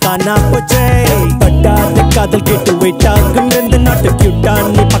ரைஸ் காணா போச்சே பட்டாத காதல் கேட்டு வெயிட் ஆகும் எந்த நாட்டு கியூட்டா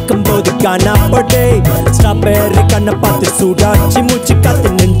நீ பார்க்கும்போது காணா போட்டே ஸ்ட்ராபெர்ரி கண்ணை பார்த்து சூடாச்சி மூச்சு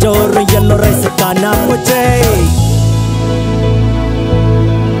காத்து நெஞ்சோறும் எல்லோ ரைஸ் காணா போச்சே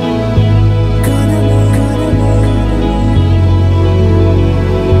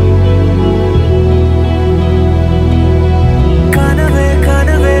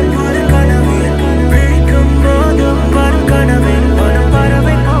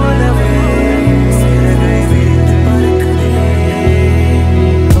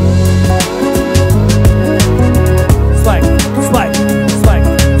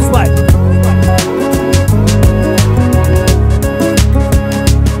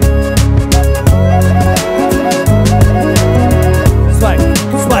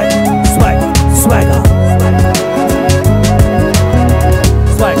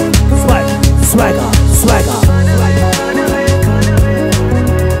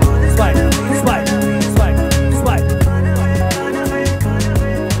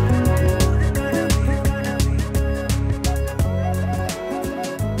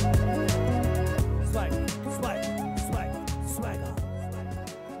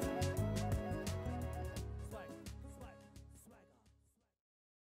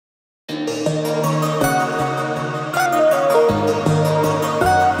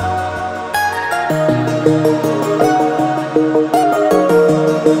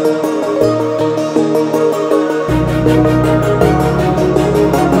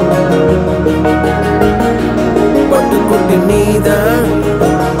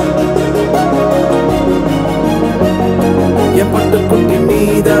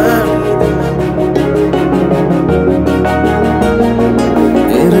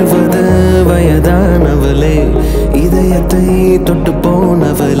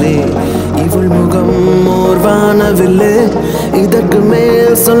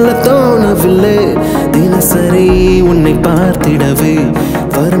சொல்ல தோணவில்லை தினசரி உன்னை பார்த்திடவே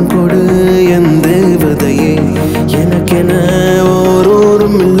வரம் கொடு என் தேவதையே எனக்கென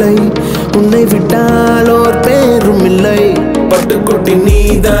ஓரோரும் இல்லை உன்னை விட்டால் ஓர் பேரும் இல்லை பட்டுக்குட்டி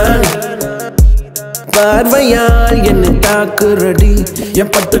நீதான் பார்வையால் என்னை தாக்குறடி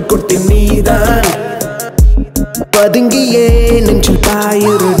என் பட்டுக்குட்டி நீதான் பதுங்கியே நெஞ்சில்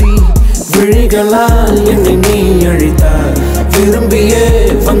பாயுறடி விழிகளால் என்னை நீ அழித்தார் விரும்பியே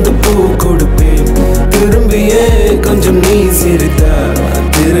வந்து பூ கொடுப்பேன் திரும்பியே கொஞ்சம் நீ சிரித்தார்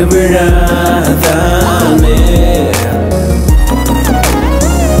திருவிழாதானே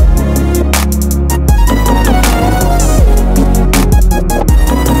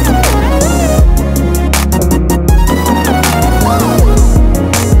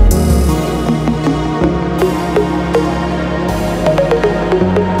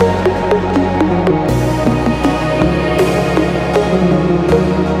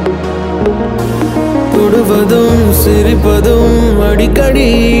சிரிப்பதும் அடிக்கடி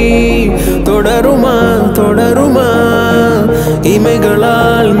தொடருமா தொடருமா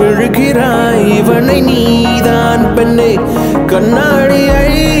இமைகளால் மிழுகிறாய் இவனை நீதான் பெண்ணே கண்ணாடியை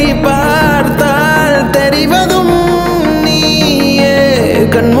பார்த்தால் தெரிவதும் நீயே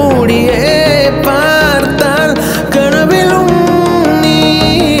கண்மூடியே பார்த்தால் கனவிலும்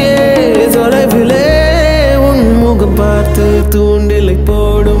நீயே தொலைவிலே உன் முகம் பார்த்து தூண்டிலை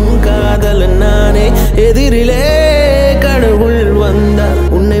போடும் காதலன் நானே எதிரிலே கடவுள் வந்தார்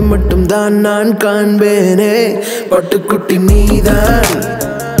உன்னை மட்டும் தான் நான் காண்பேனே பட்டுக்குட்டி நீதான்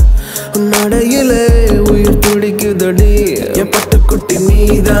நடையிலே உயிர் துடிக்குதடி என் பட்டுக்குட்டி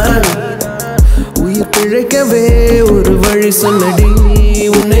நீதான் உயிர் பிழைக்கவே ஒரு வழி சொல்லடி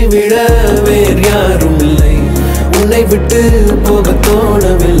உன்னை விட வேறு யாரும் இல்லை உன்னை விட்டு போக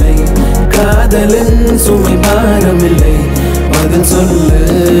தோணவில்லை காதலின் சுமை பாரமில்லை பதில் சொல்லு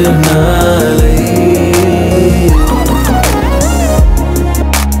நாளை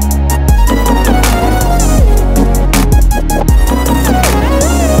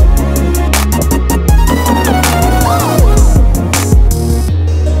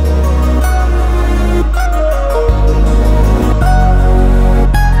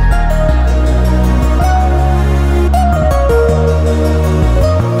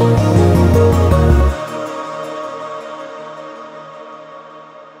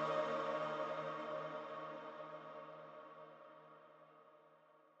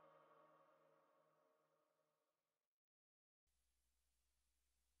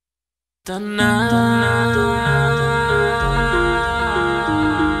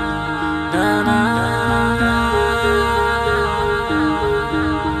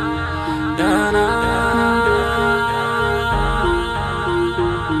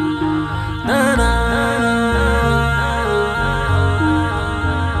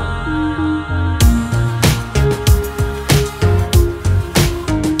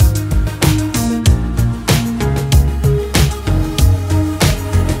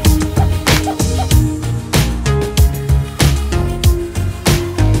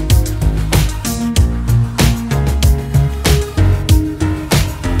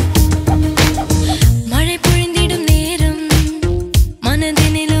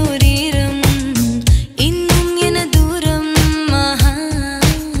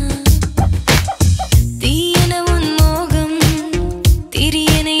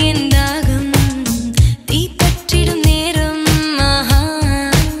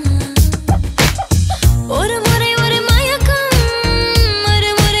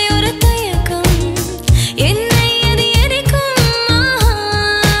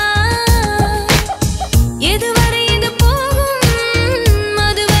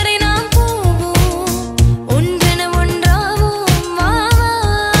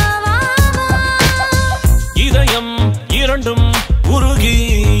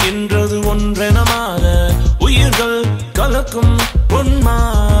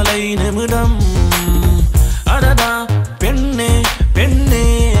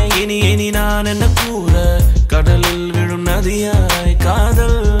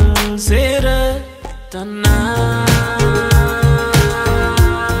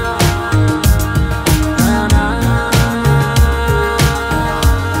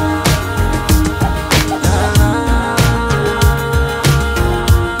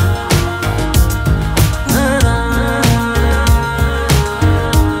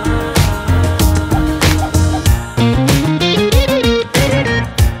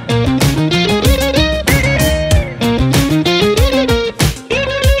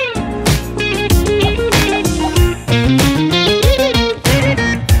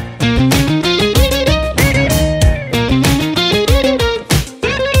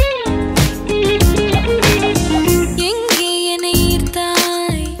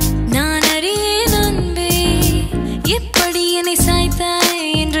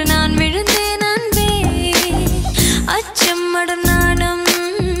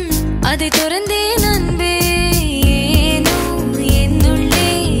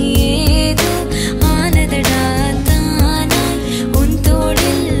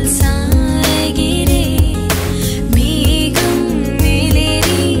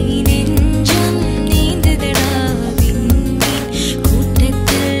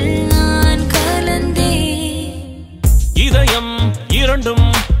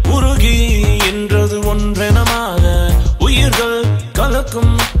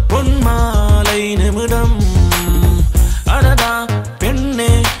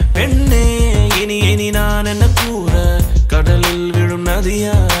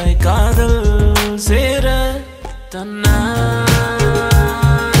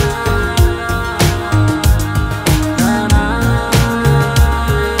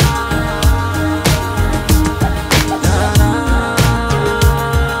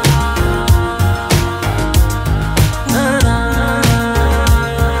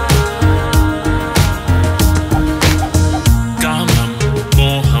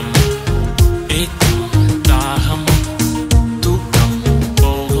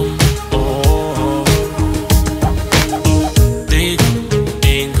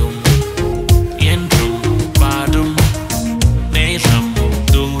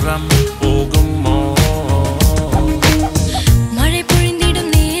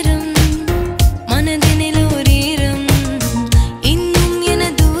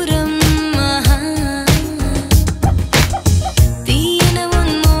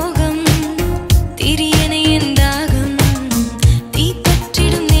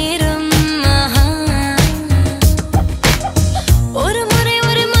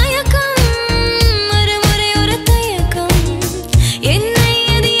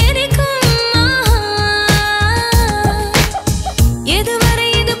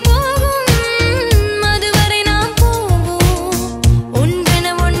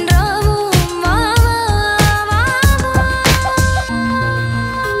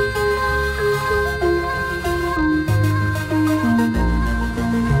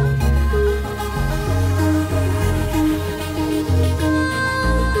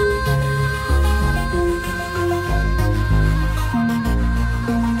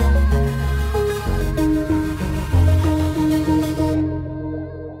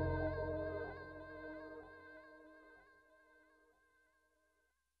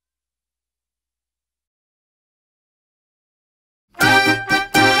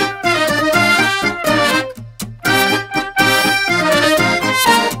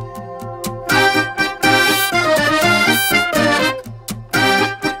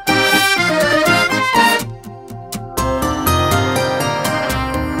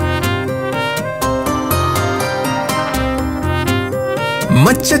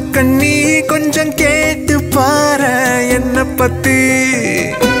மச்சக்கண்ணி கொஞ்சம் கேட்டு பாரு என்ன பத்தி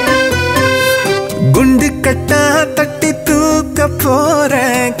குண்டு கட்டா தட்டி தூக்க போற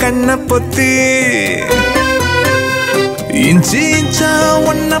கண்ண பொத்தி இஞ்சி இஞ்சா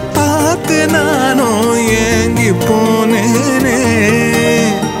உன்னை பார்த்து நானும் ஏங்கி போனேனே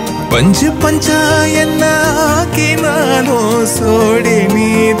பஞ்சு பஞ்சா என்ன ஆக்கினாலும் சோடி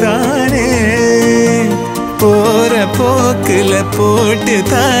நீதானே போற போக்குல போட்டு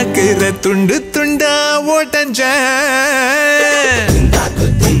தாக்குற துண்டு துண்டா ஓட்டஞ்ச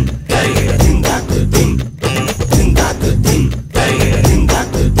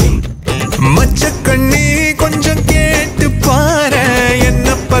மச்சக்கண்ணி கொஞ்சம் கேட்டு பாரு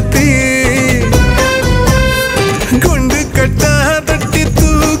என்ன பத்தி குண்டு கட்டா தட்டி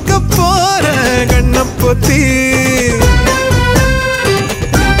தூக்க போற கண்ண பொத்தி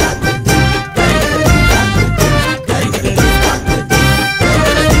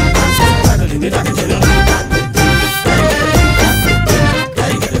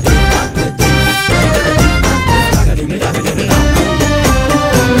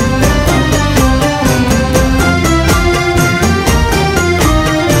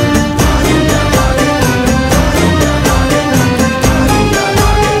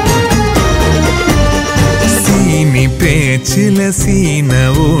பேச்சில சீன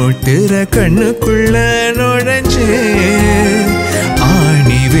ஓட்டுற கண்ணுக்குள்ள நுழைஞ்சே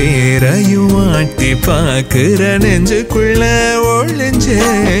ஆணி வேறையும் ஆட்டி பாக்குற நெஞ்சுக்குள்ள ஒழிஞ்சே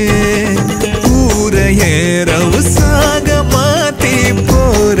ஊரையேறவு சாக மாத்தி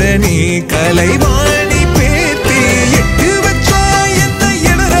போற நீ கலைவாணி பேத்தி எட்டு வச்ச என்ன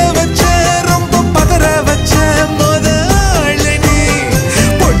இடற வச்ச ரொம்ப பதற வச்ச முதல் நீ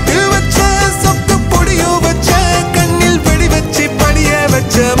பொட்டு வச்ச சொக்கு பொடியும் வச்ச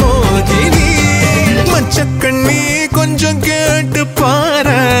மோகினி மச்சக்கண்ணி கொஞ்சம் கேட்டு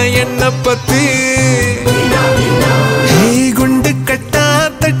பாரு என்ன பத்தி குண்டு கட்டா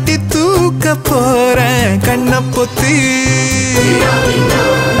தட்டி தூக்க போற கண்ண பொத்தி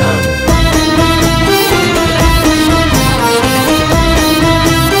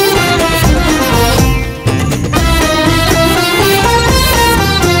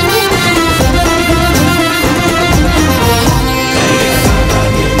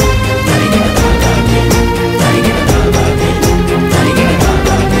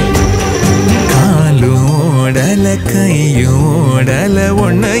கையோடல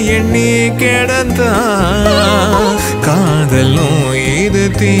ஒன்ன எண்ணி கிடந்தா காதலும் இது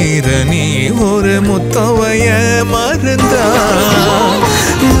தீர நீ ஒரு முத்தவைய மருந்தா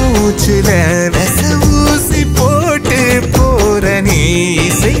மூச்சுல ரச ஊசி போட்டு போற நீ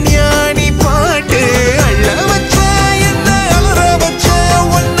இசைஞானி பாட்டு அள்ள வச்ச என்ன அலற வச்ச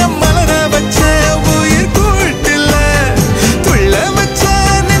ஒன்ன மலர வச்ச உயிர் கூட்டுல துள்ள வச்ச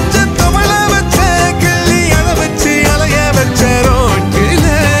நெஞ்ச தவள வச்ச கிள்ளி அழ வச்சு அலைய வச்ச ரோட்டில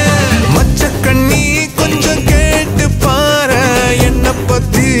மச்சக்கண்ணி கொஞ்சம் கேட்டு பாரு என்ன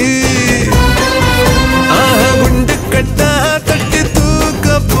பத்தி குண்டு கட்டா தட்டி தூக்க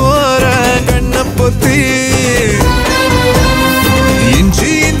போற கண்ண பொத்தி இஞ்சி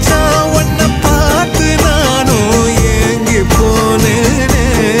இஞ்சா ஒன்ன பார்த்து நானும் ஏங்கி போனேனே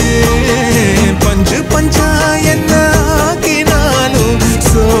பஞ்சு பஞ்சா என்ன ஆக்கினாலும்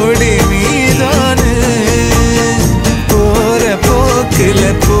சோடி நீதானே போற போக்குல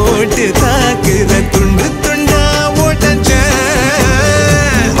போட்டு தாக்குற துண்டு துண்டா ஓட்டஞ்ச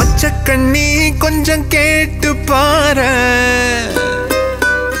மச்சக்கண்ணி கொஞ்சம் கேட்டு பாரு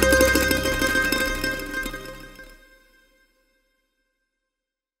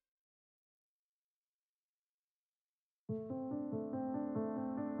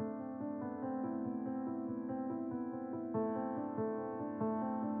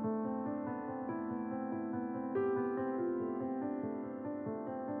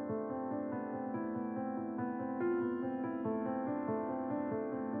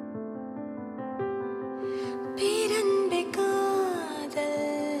பேரன்பே காதல்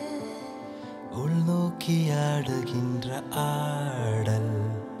உள்நோக்கி ஆடுகின்ற ஆடல்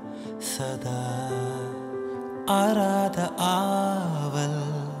சதா ஆராத ஆவல்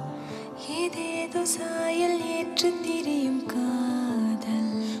ஏதேதோ சாயல் ஏற்று திரியும்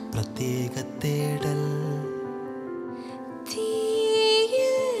காதல் பிரத்யேக தேடல்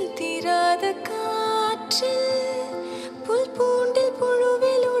தீயில் தீராத காற்றில் புல் பூண்டில்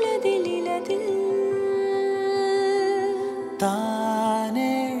புழுவில் உளதில் இலதில்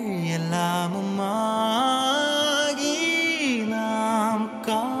தானே எல்லாமும் ஆகி நாம்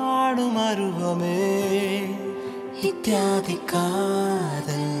காடும் அருவமே இத்தியாதி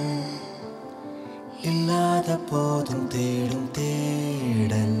காதல் இல்லாத போதும் தேடும் தேடல்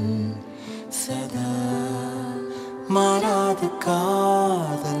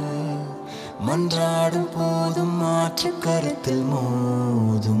மன்றாடும் போதும் மாற்று கருத்தில்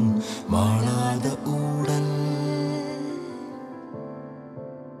மோதும் வாழாத ஊடல்.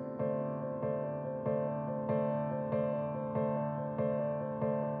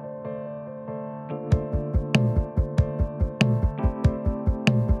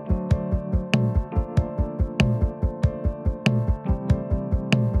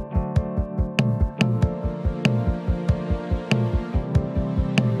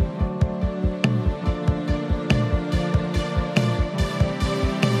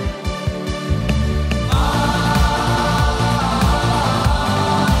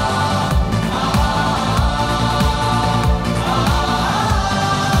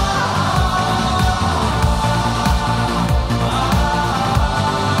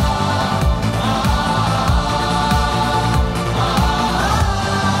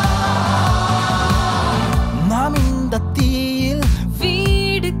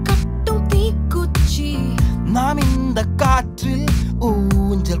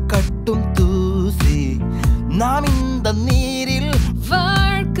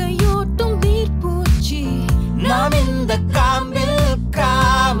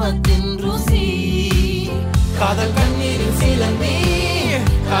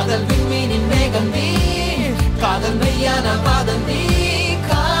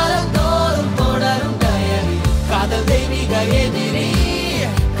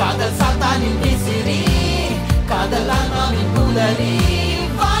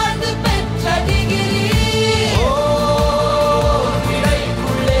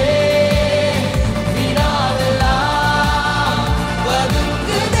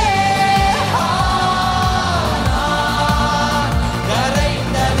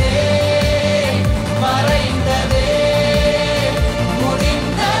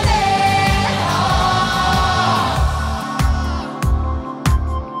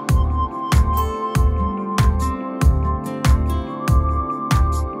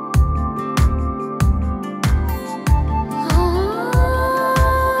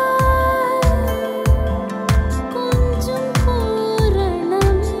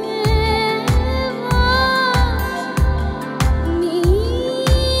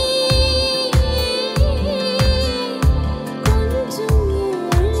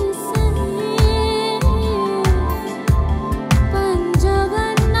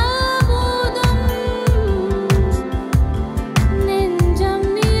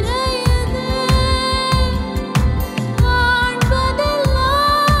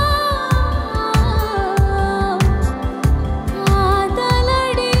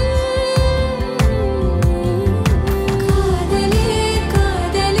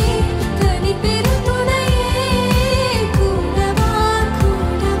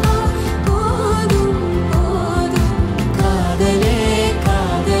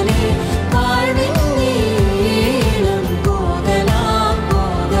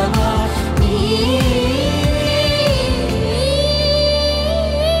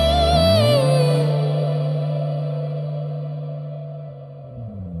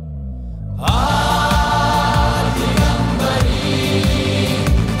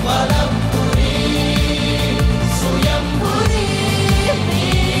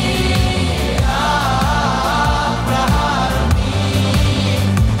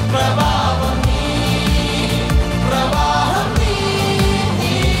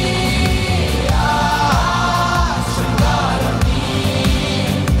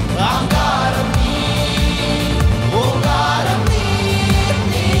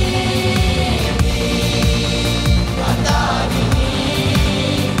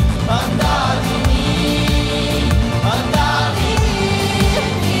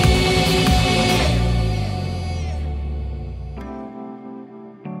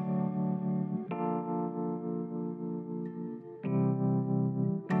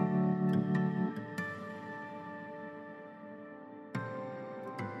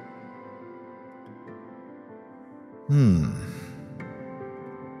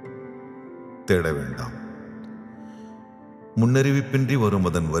 தேட வேண்டாம். முன்னறிவிப்பின்றி வரும்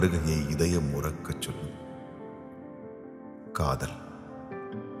அதன் வருகையை இதயம் உறக்கச் சொல்லும். காதல்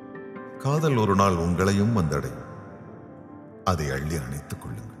காதல் ஒரு நாள் உங்களையும் வந்தடையும். அதை அள்ளி அணைத்துக்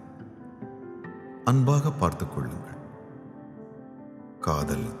கொள்ளுங்கள். அன்பாக பார்த்துக் கொள்ளுங்கள்.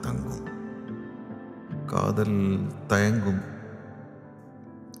 காதல் தங்கும். காதல் தயங்கும்.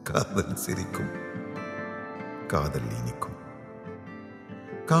 காதல் சிரிக்கும். காதல் இனிக்கும்.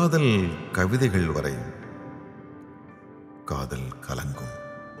 காதல் கவிதைகள் வரையும். காதல் கலங்கும்.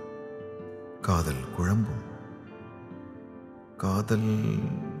 காதல் குழம்பும். காதல்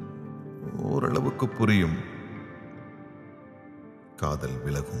ஓரளவுக்கு புரியும். காதல்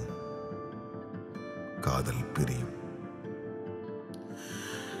விலகும். காதல் பிரியும்.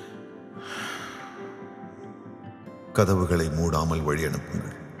 கதவுகளை மூடாமல் வழி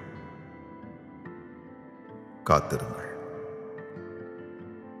அனுப்புங்கள். காத்திருங்கள்.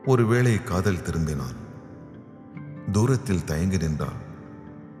 ஒருவேளை காதல் திரும்பினால், தூரத்தில் தயங்கி நின்றால்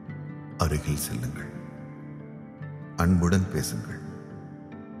அருகில் செல்லுங்கள். அன்புடன் பேசுங்கள்.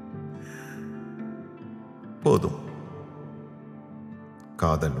 போதும்.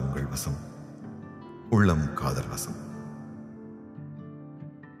 காதல் உங்கள் வசம், உள்ளம் காதல் வசம்.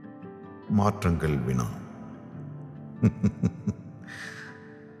 மாற்றங்கள் வினா,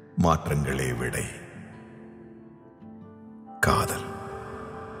 மாற்றங்களே விடை. காதல்.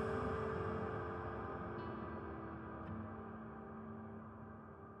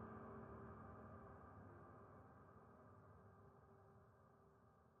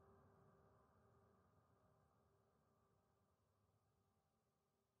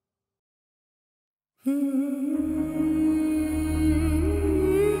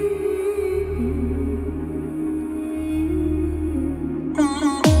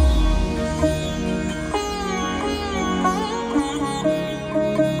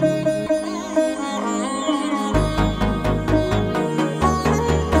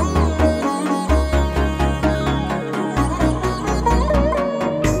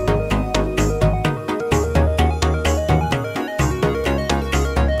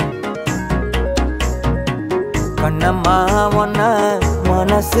 கண்ணம்மா ஒன்ன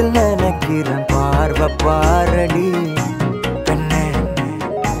மனசில் நினைக்கிறேன், பார்வை பாரடி பெண்ணே.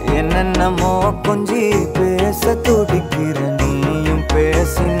 என்னென்னமோ கொஞ்சி பேச துடிக்கிற, நீயும்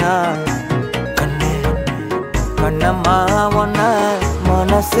பேசினா கண்ணே. கண்ணம்மா ஒன்ன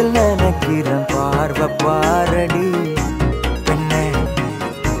மனசில் நினைக்கிறேன், பார்வை பாரடி பெண்ணே.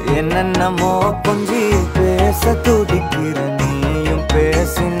 என்னென்னமோ கொஞ்சி பேச துடிக்கிற, நீயும்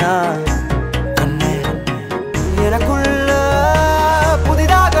பேசினா எனக்குள்ள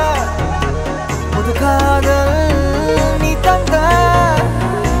புதிதாக புது காதல் நீ தந்த,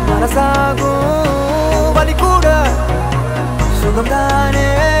 மனசாகும் வலி கூட சுகம்தானே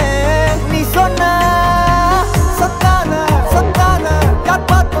நீ சொன்ன. சத்தான சத்தான யார்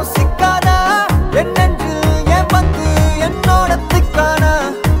பார்த்தும் சிக்கான, என் நெஞ்சில் ஏன் வந்து என்னோட திக்கான.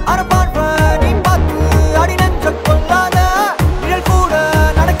 அரபாழ்வ நீ பார்த்து அடி நெஞ்ச கொள்ளாத, நிழல் கூட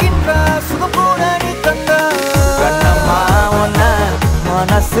நடக்கின்ற சுகம் கூட நீ தந்த.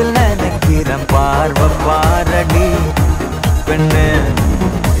 மனசில் நினைக்கிறேன், பார்வை பாரடி பெண்ணு.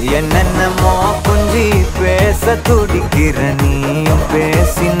 என்னென்னமோ கொஞ்சி பேச துடிக்கிற, நீயும்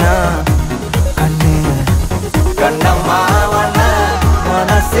பேசினா கண்ணு. கண்ணம்மா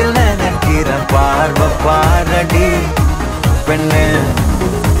மனசில் நினைக்கிறேன், பார்வை பாரடி பெண்ணு.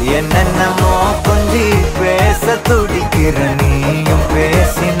 என்னென்னமோ கொஞ்சி பேச துடிக்கிற, நீயும்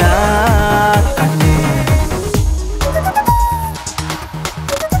பேசினா கண்ணு.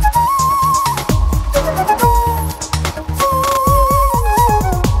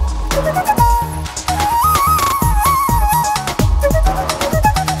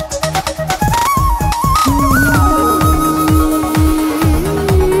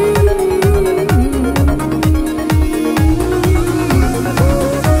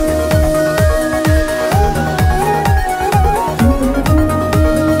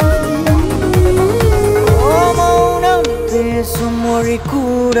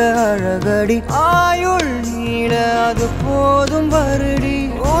 கூட அழகடி ஆயுள் நீள அது போதும் வருடி.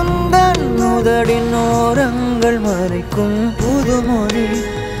 உந்தன் முதடின் ஓரங்கள் மறைக்கும் புதுமொழி,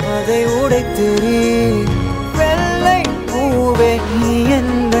 அதை உடைத்தெறி. வெள்ளை பூவே நீ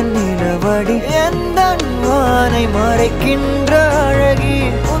எந்த நிலவடி, எந்த வானை மறைக்கின்ற அழகி.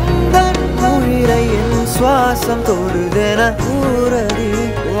 உந்தன் உயிரை என் சுவாசம் தொடுதென கூறடி,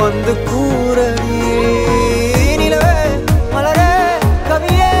 வந்து கூறடி. நிலவே மலரே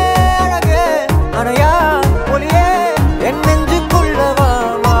கவியே அழகே அணையா ஒளியே என் நெஞ்சுக்குள்ளவா.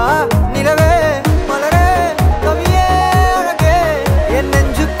 நிலவே மலரே கவியே அழகே என்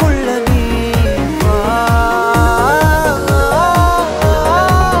நெஞ்சுக்குள்ள நீ வா.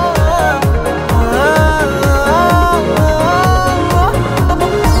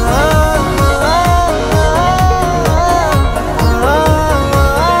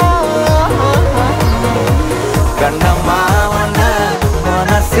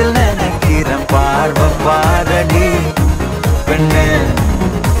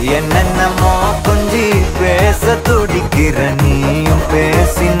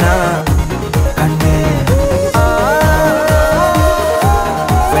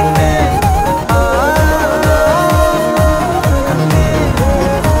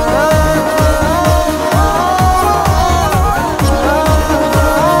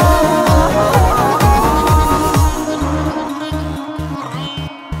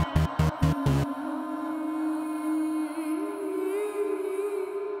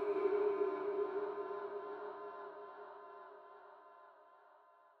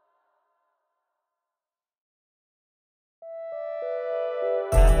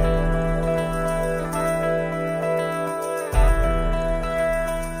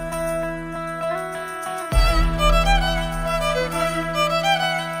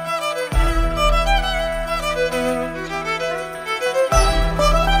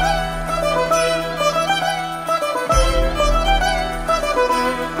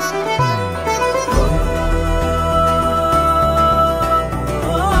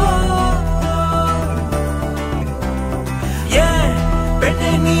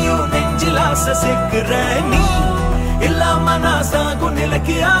 நீயும் நெஞ்சில் ஆசை சேர்க்கிற நீ இல்லாம நான் சாகும்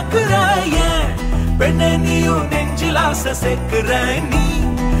நிலைக்கு ஆக்குற ஏன் பெண்ணே நீயும் நெஞ்சில் ஆசை சேர்க்கிற நீ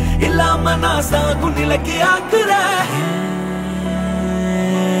இல்லாம நான் சாகும் நிலைக்கு ஆக்குற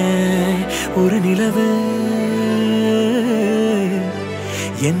ஒரு நிலவு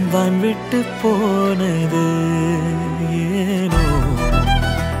என் வான் விட்டு போனது ஏனோ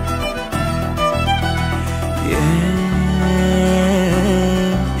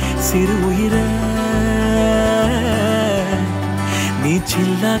சிறு உயிர நீ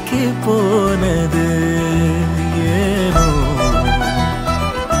சில்லாக்கி போனது ஏனோ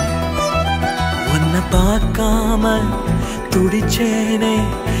உன்னை பார்க்காம துடிச்சேனே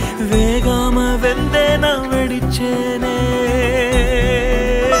வேகாம வெந்தே நான் வெடிச்சேனே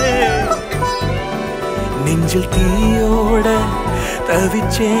நெஞ்சில் தீயோட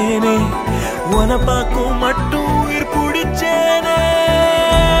தவிச்சேனே உன பார்க்கும் மட்டும் உயிர் பிடிச்சேனே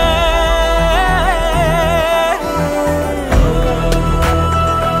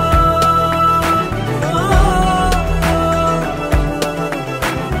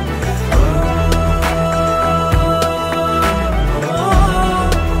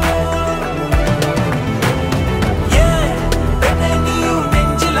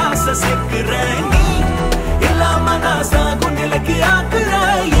இல்லாம நான் சாகும் நிலைக்கு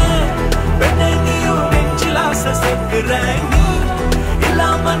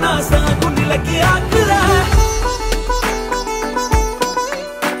ஆக்குற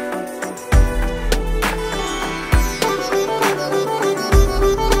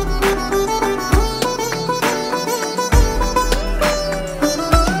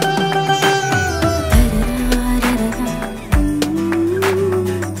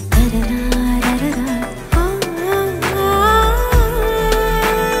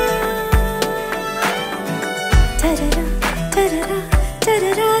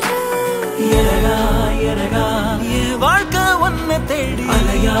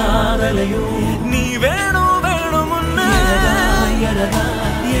நீ வேணும் வேணும்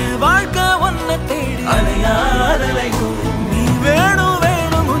என் வாழ்க்கை ஒன்ன தேடி அலையாரலையும் நீ வேணும்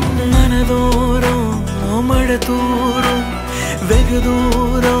வேணும் மனதோறும் மழை தூரும் வெகு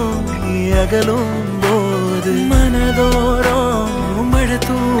தூரம் நீ அகலும் போது மனதோறும் மழை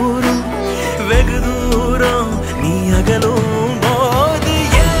தூரும் வெகு தூரம் நீ அகலும் போது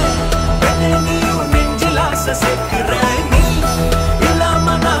நீயும் நெஞ்சில் ஆசை சேர்க்கிற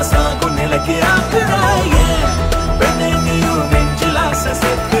சாகும் நிலைக்கு ஆக்குற பெண்ணே நீயும் நெஞ்சில் ஆசை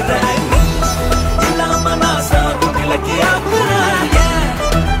சேர்க்கிற நீ இல்லாம நான் சாகும் நிலைக்கு ஆக்குற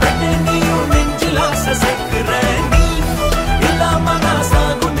பெண்ணே நீயும் நெஞ்சில் ஆசை சேர்க்கிற நீ இல்லாம நான்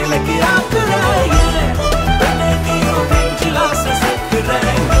சாகும் நிலைக்கு ஆக்குற பெண்ணே நீயும் நெஞ்சில் ஆசை சேர்க்கிற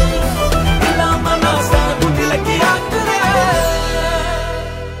நீ இல்லாம நான் சாகும் நிலைக்கு ஆக்குற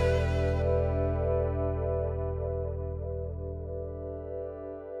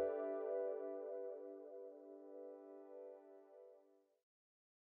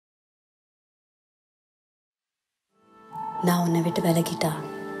நான் உன்னை விட்டு விலகிட்டா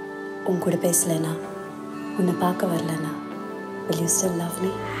உன் கூட பேசலைனா உன்னை பார்க்க வரலனா will you still love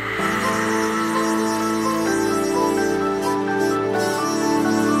me?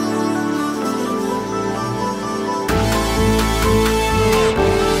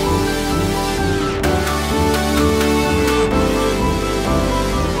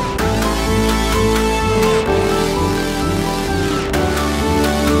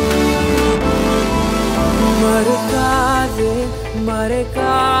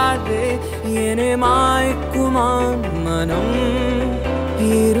 மறைக்காதே என்னை மாய்க்குமான் மனம்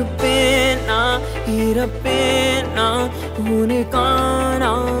இருப்பேனா இறப்பேனா உன்னை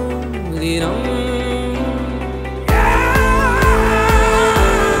காணாதிரம்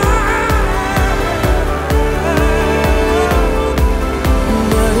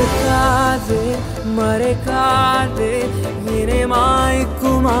மறைக்காதே என்னை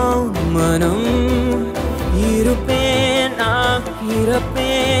மாய்க்குமான் மனம் இருப்பேனா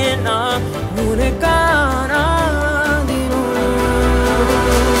இறப்பேனா உன்னை காணாதிரும்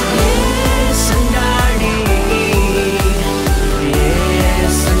சண்டாடி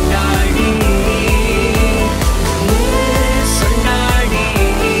சண்டாடி சண்டாடி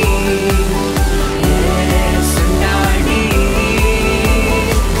சண்டாடி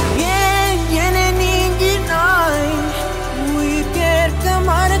ஏன் என்னை நீங்கினாய் உயிர் கேட்க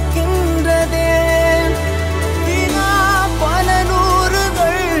மறக்கின்றதே பல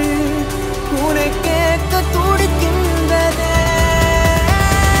நூறுகள் உன்னை கேட்க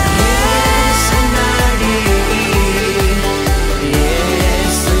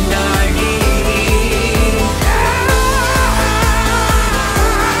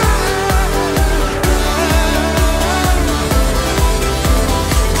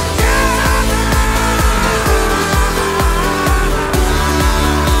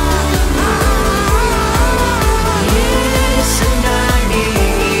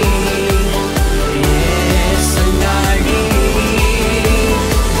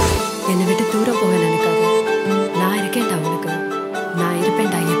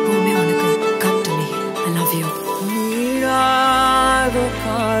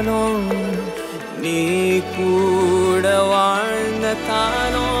காலம் நீ கூட வாழ்ந்த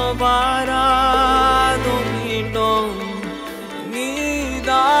காலம் வாராதோ மீண்டும்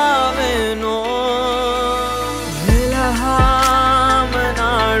நீதான் வேணும் விலகாம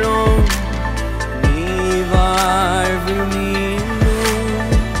நாளும் நீ வாழ்வு மீண்டும்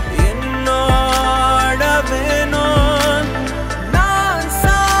என்னோட வேணும் நான்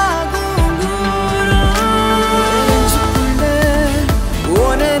சாகும்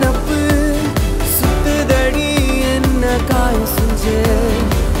ஓனப்பு சுத்துதடி என்ன காய செஞ்சு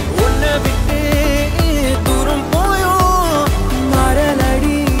உன்னை விட்டு தூரம் போயோ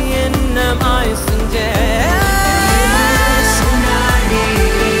மரலடி என்ன மாய செஞ்ச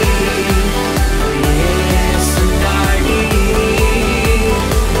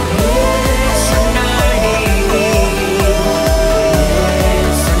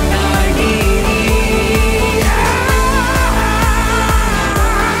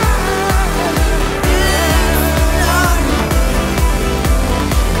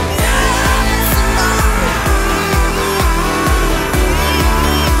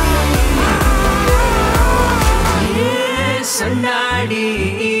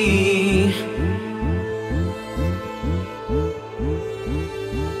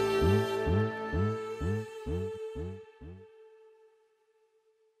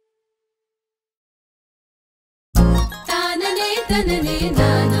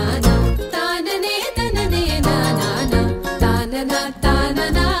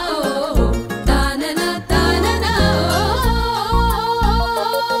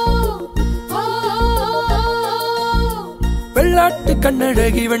வெள்ளாட்டு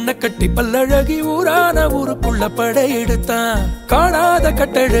கண்ணழகி வெண்ண கட்டி பல்லழகி ஊரான ஊருக்குள்ள படையெடுத்தான் காணாத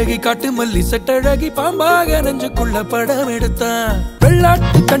கட்டழகி காட்டு மல்லி செட்டழகி பாம்பாக நெஞ்சுக்குள்ள படம் எடுத்தான்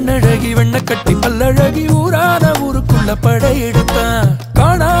வெள்ளாட்டு கண்ணழகி வெண்ண கட்டி பல்லழகி ஊரான ஊருக்குள்ள படையெடுத்தான்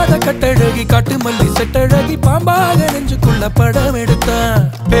காணாத கட்டழகி காட்டு மல்லி செட்டழகி பாம்பாக நெஞ்சுக்குள்ள படம் எடுத்தான்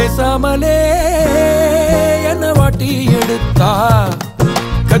பேசாமலே என்ன வாட்டி எடுத்தா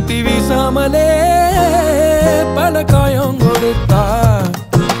கத்தி வீசாமலே பல காயம் கொடுத்தா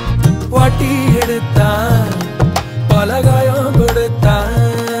வாட்டி எடுத்தா பல காயம் கொடுத்தா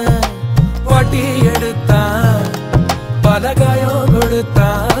வாட்டி எடுத்தா பல காயம் கொடுத்தா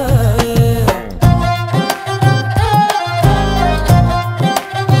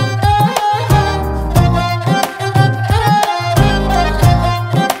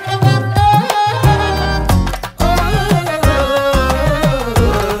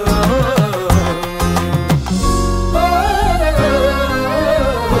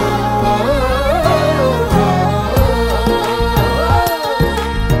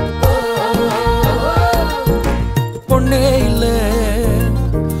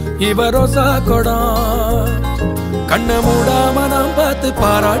இவரோசா கொடம் கண்ண மூடாம நாம் பார்த்து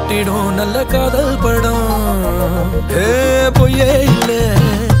பாராட்டிடும் நல்ல காதல் படம் பொய்யே இல்ல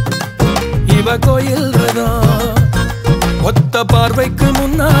இவ கோயில் ரதம் ஒத்த பார்வைக்கு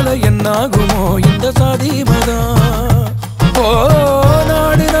முன்னால என்னாகுமோ இந்த சாதி மதம் ஓ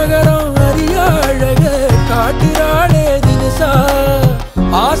நாடு நகரம் அறிய அழக காட்டுறாளே தினசா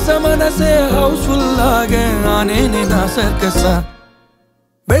ஆச மனசே ஹவுஸ்ஃபுல்லாக ஆனேனே நான் சர்க்கஸா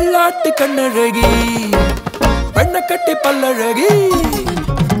வெள்ளாட்டு கண்ணழகி வெண்ணக்கட்டி பல்லழகி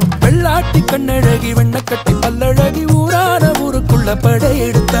வெள்ளாட்டு கண்ணழகி வெண்ணக்கட்டி பல்லழகி ஊரான ஊருக்குள்ள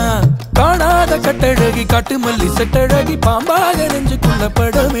படையெடுத்தான் காணாத கட்டழகி காட்டு மல்லி செட்டழகி பாம்பாக நெஞ்சுக்குள்ள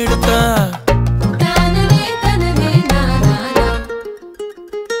படம் எடுத்தான்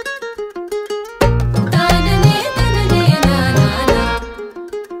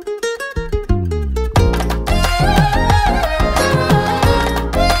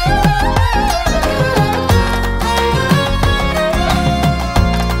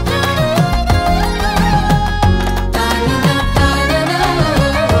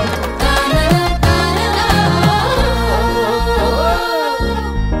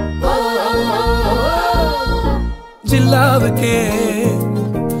ஜில்லாவுக்கே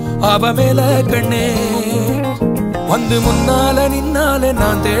அவ மேல கண்ணே வந்து முன்னால நின்னால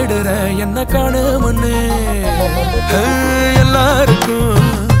நான் தேடுறேன் என்ன காணுமன்னு எல்லாருக்கும்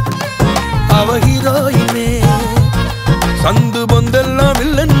அவ ஹீரோயினே சந்து பொந்தெல்லாம்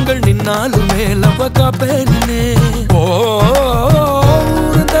வில்லன்கள் நின்னாலுமே லவ காப்பேனே ஓ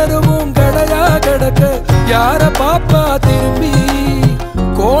ஊரு தருவும் கடையா கிடக்க யார பாப்பா திரும்பி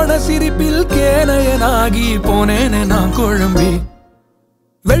கோண சிரிப்பில் கேனையனாகி போனேனே நான் குழம்பி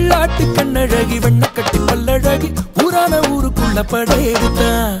வெள்ளாட்டு கண்ணழகி வெண்ணக்கட்டி பல்லழகி ஊரான ஊருக்குள்ள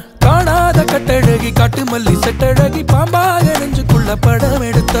படையெடுத்தான் காணாத கட்டழகி காட்டு மல்லி செட்டழகி பாம்பாக நெஞ்சுக்குள்ள படம்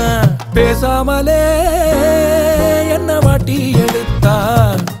எடுத்தான் பேசாமலே என்ன வாட்டி எடுத்தா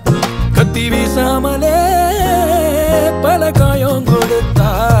கத்தி வீசாமலே பல காயம் கொடுத்தா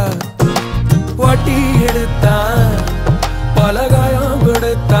வாட்டி எடுத்தா பல காயம்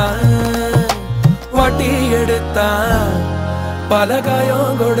கொடுத்தா வாட்டி எடுத்தா பல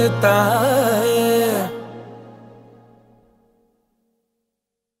காயம் கொடுத்தா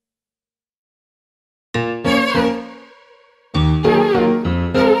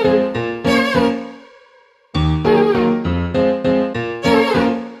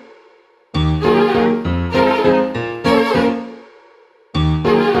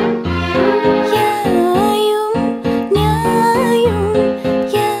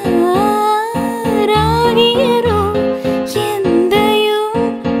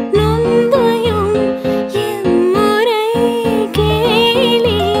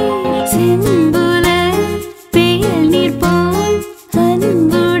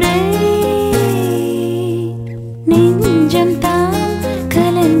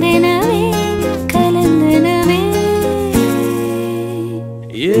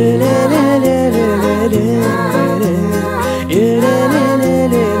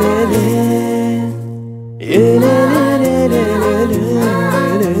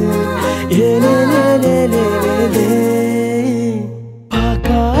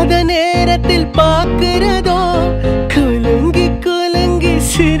பார்க்காத நேரத்தில் பார்க்கிறதோ குலுங்கி குலுங்கி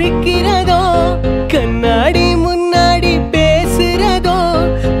சிரிக்கிறதோ கண்ணாடி முன்னாடி பேசுறதோ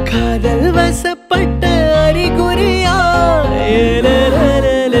காதல் வசப்பட்ட அறிகுறியா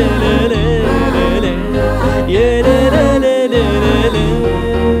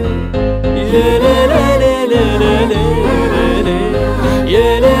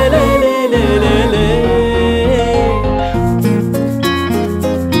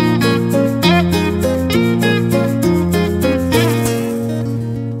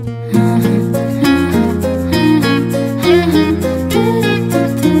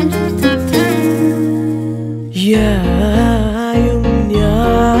யாயும்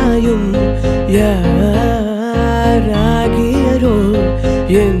நியாயும் யாராகியரோ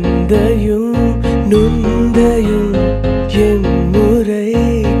எந்தையும் நுந்தையும் என் முறை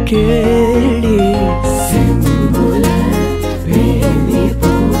கேளி செம்புல வேணி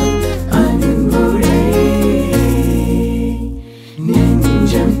போல் அன்புடை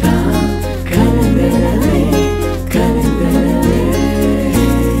நெஞ்சம் தான் கலந்தனவே கலந்தனவே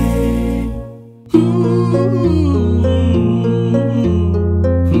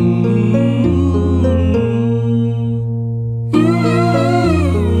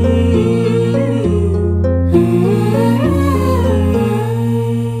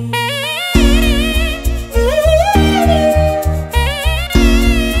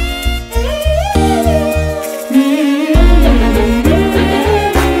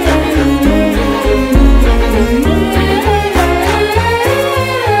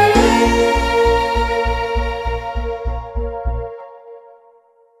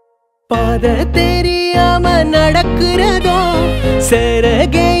பாத தெரியாம நடக்கிறதோ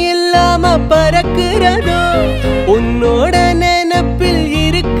சரகை இல்லாம பறக்கிறதோ உன்னோட நினைப்பில்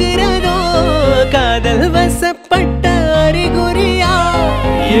இருக்கிறதோ காதல் வசப்பட்ட அறிகுறியா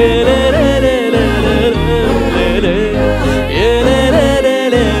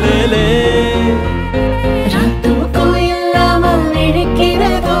ரத்தம் இல்லாம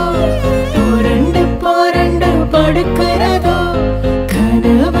விழிக்கிறதோ புரண்டு புரண்டு படுக்கிறதோ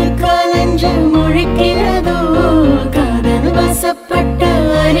கனவு கலஞ்சு முழிக்கிறதோ காதல் வசப்பட்ட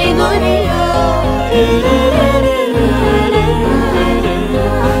அறிகுறியா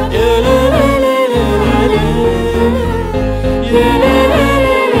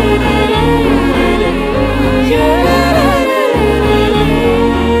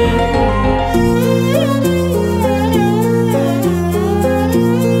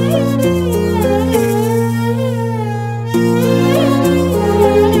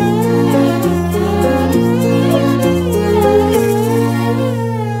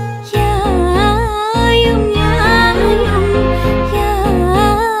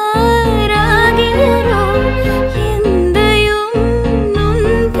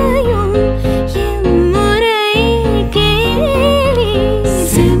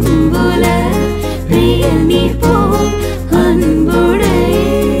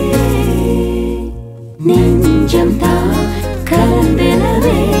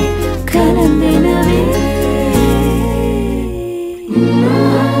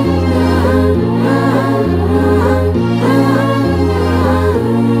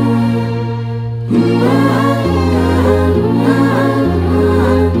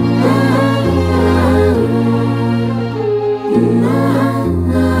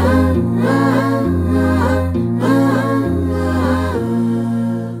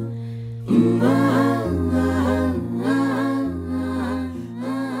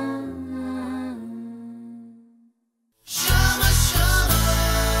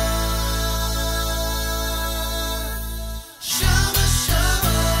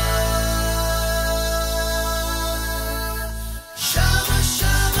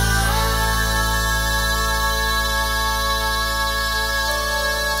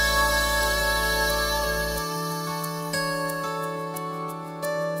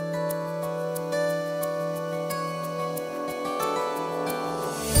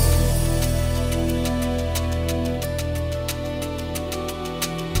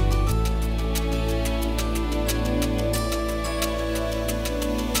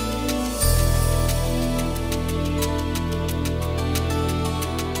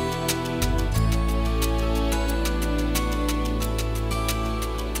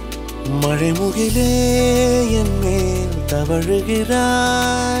மழைமுகிலே என் மேல்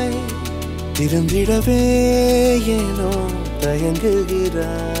தவழுகிறாய், திறந்திடவே ஏனோ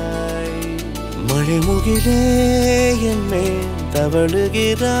தயங்குகிறாய். மழைமுகிலே என் மேல்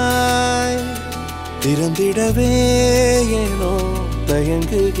தவழுகிறாய், திறந்திடவே ஏனோ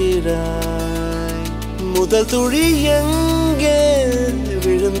தயங்குகிறாய். முதல் துளி எங்கே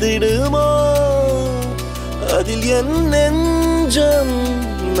விழுந்திடுமோ, அதில் என் நெஞ்சம்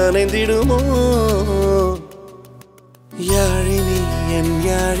நனைந்திடுமோ. யாழினி என்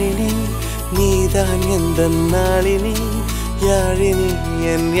யாழினி, நீதான் எந்த நாளினி. யாழினி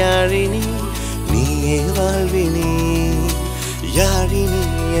என் யாழினி, நீயே வாழ்வினி. யாழினி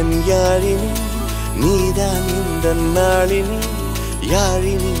என் யாழினி, நீதான் எந்த நாளினி.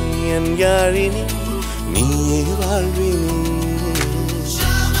 யாழினி என் யாழினி, நீயே வாழ்வினி.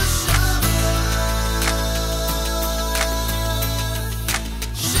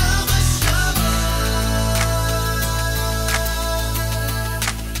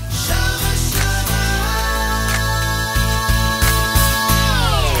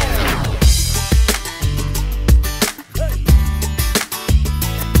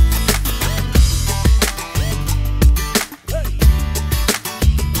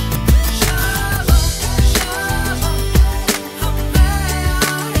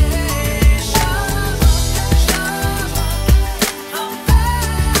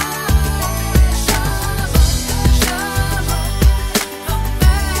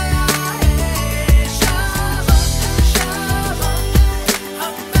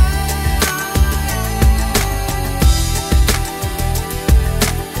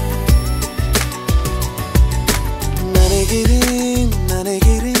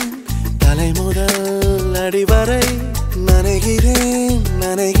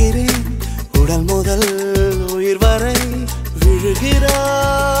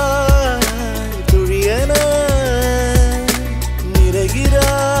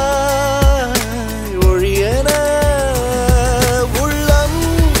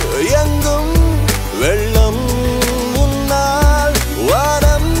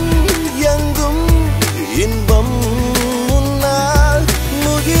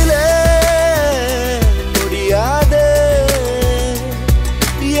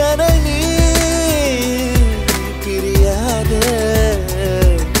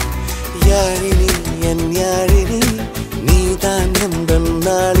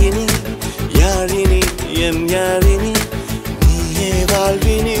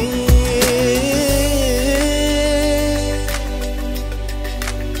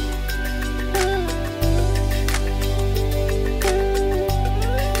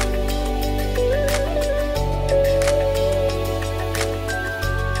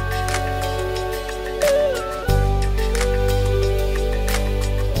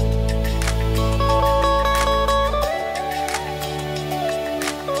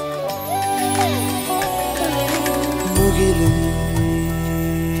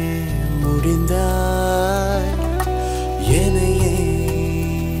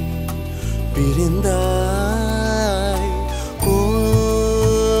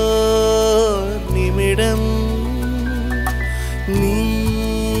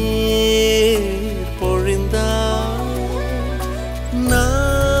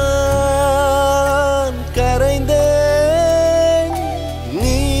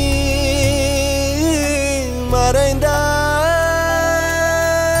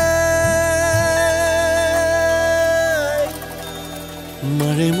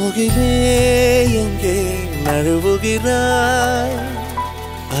 மழைமுகிலே எங்கே நழுவுகிறாய்,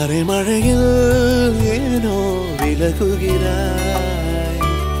 அரைமழையில் ஏனோ விலகுகிறாய்.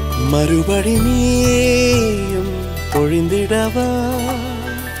 மறுபடி நீயும் பொழிந்திடவா,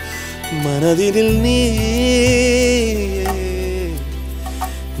 மனதில் நீயே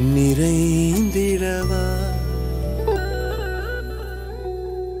நிறைந்திடவா.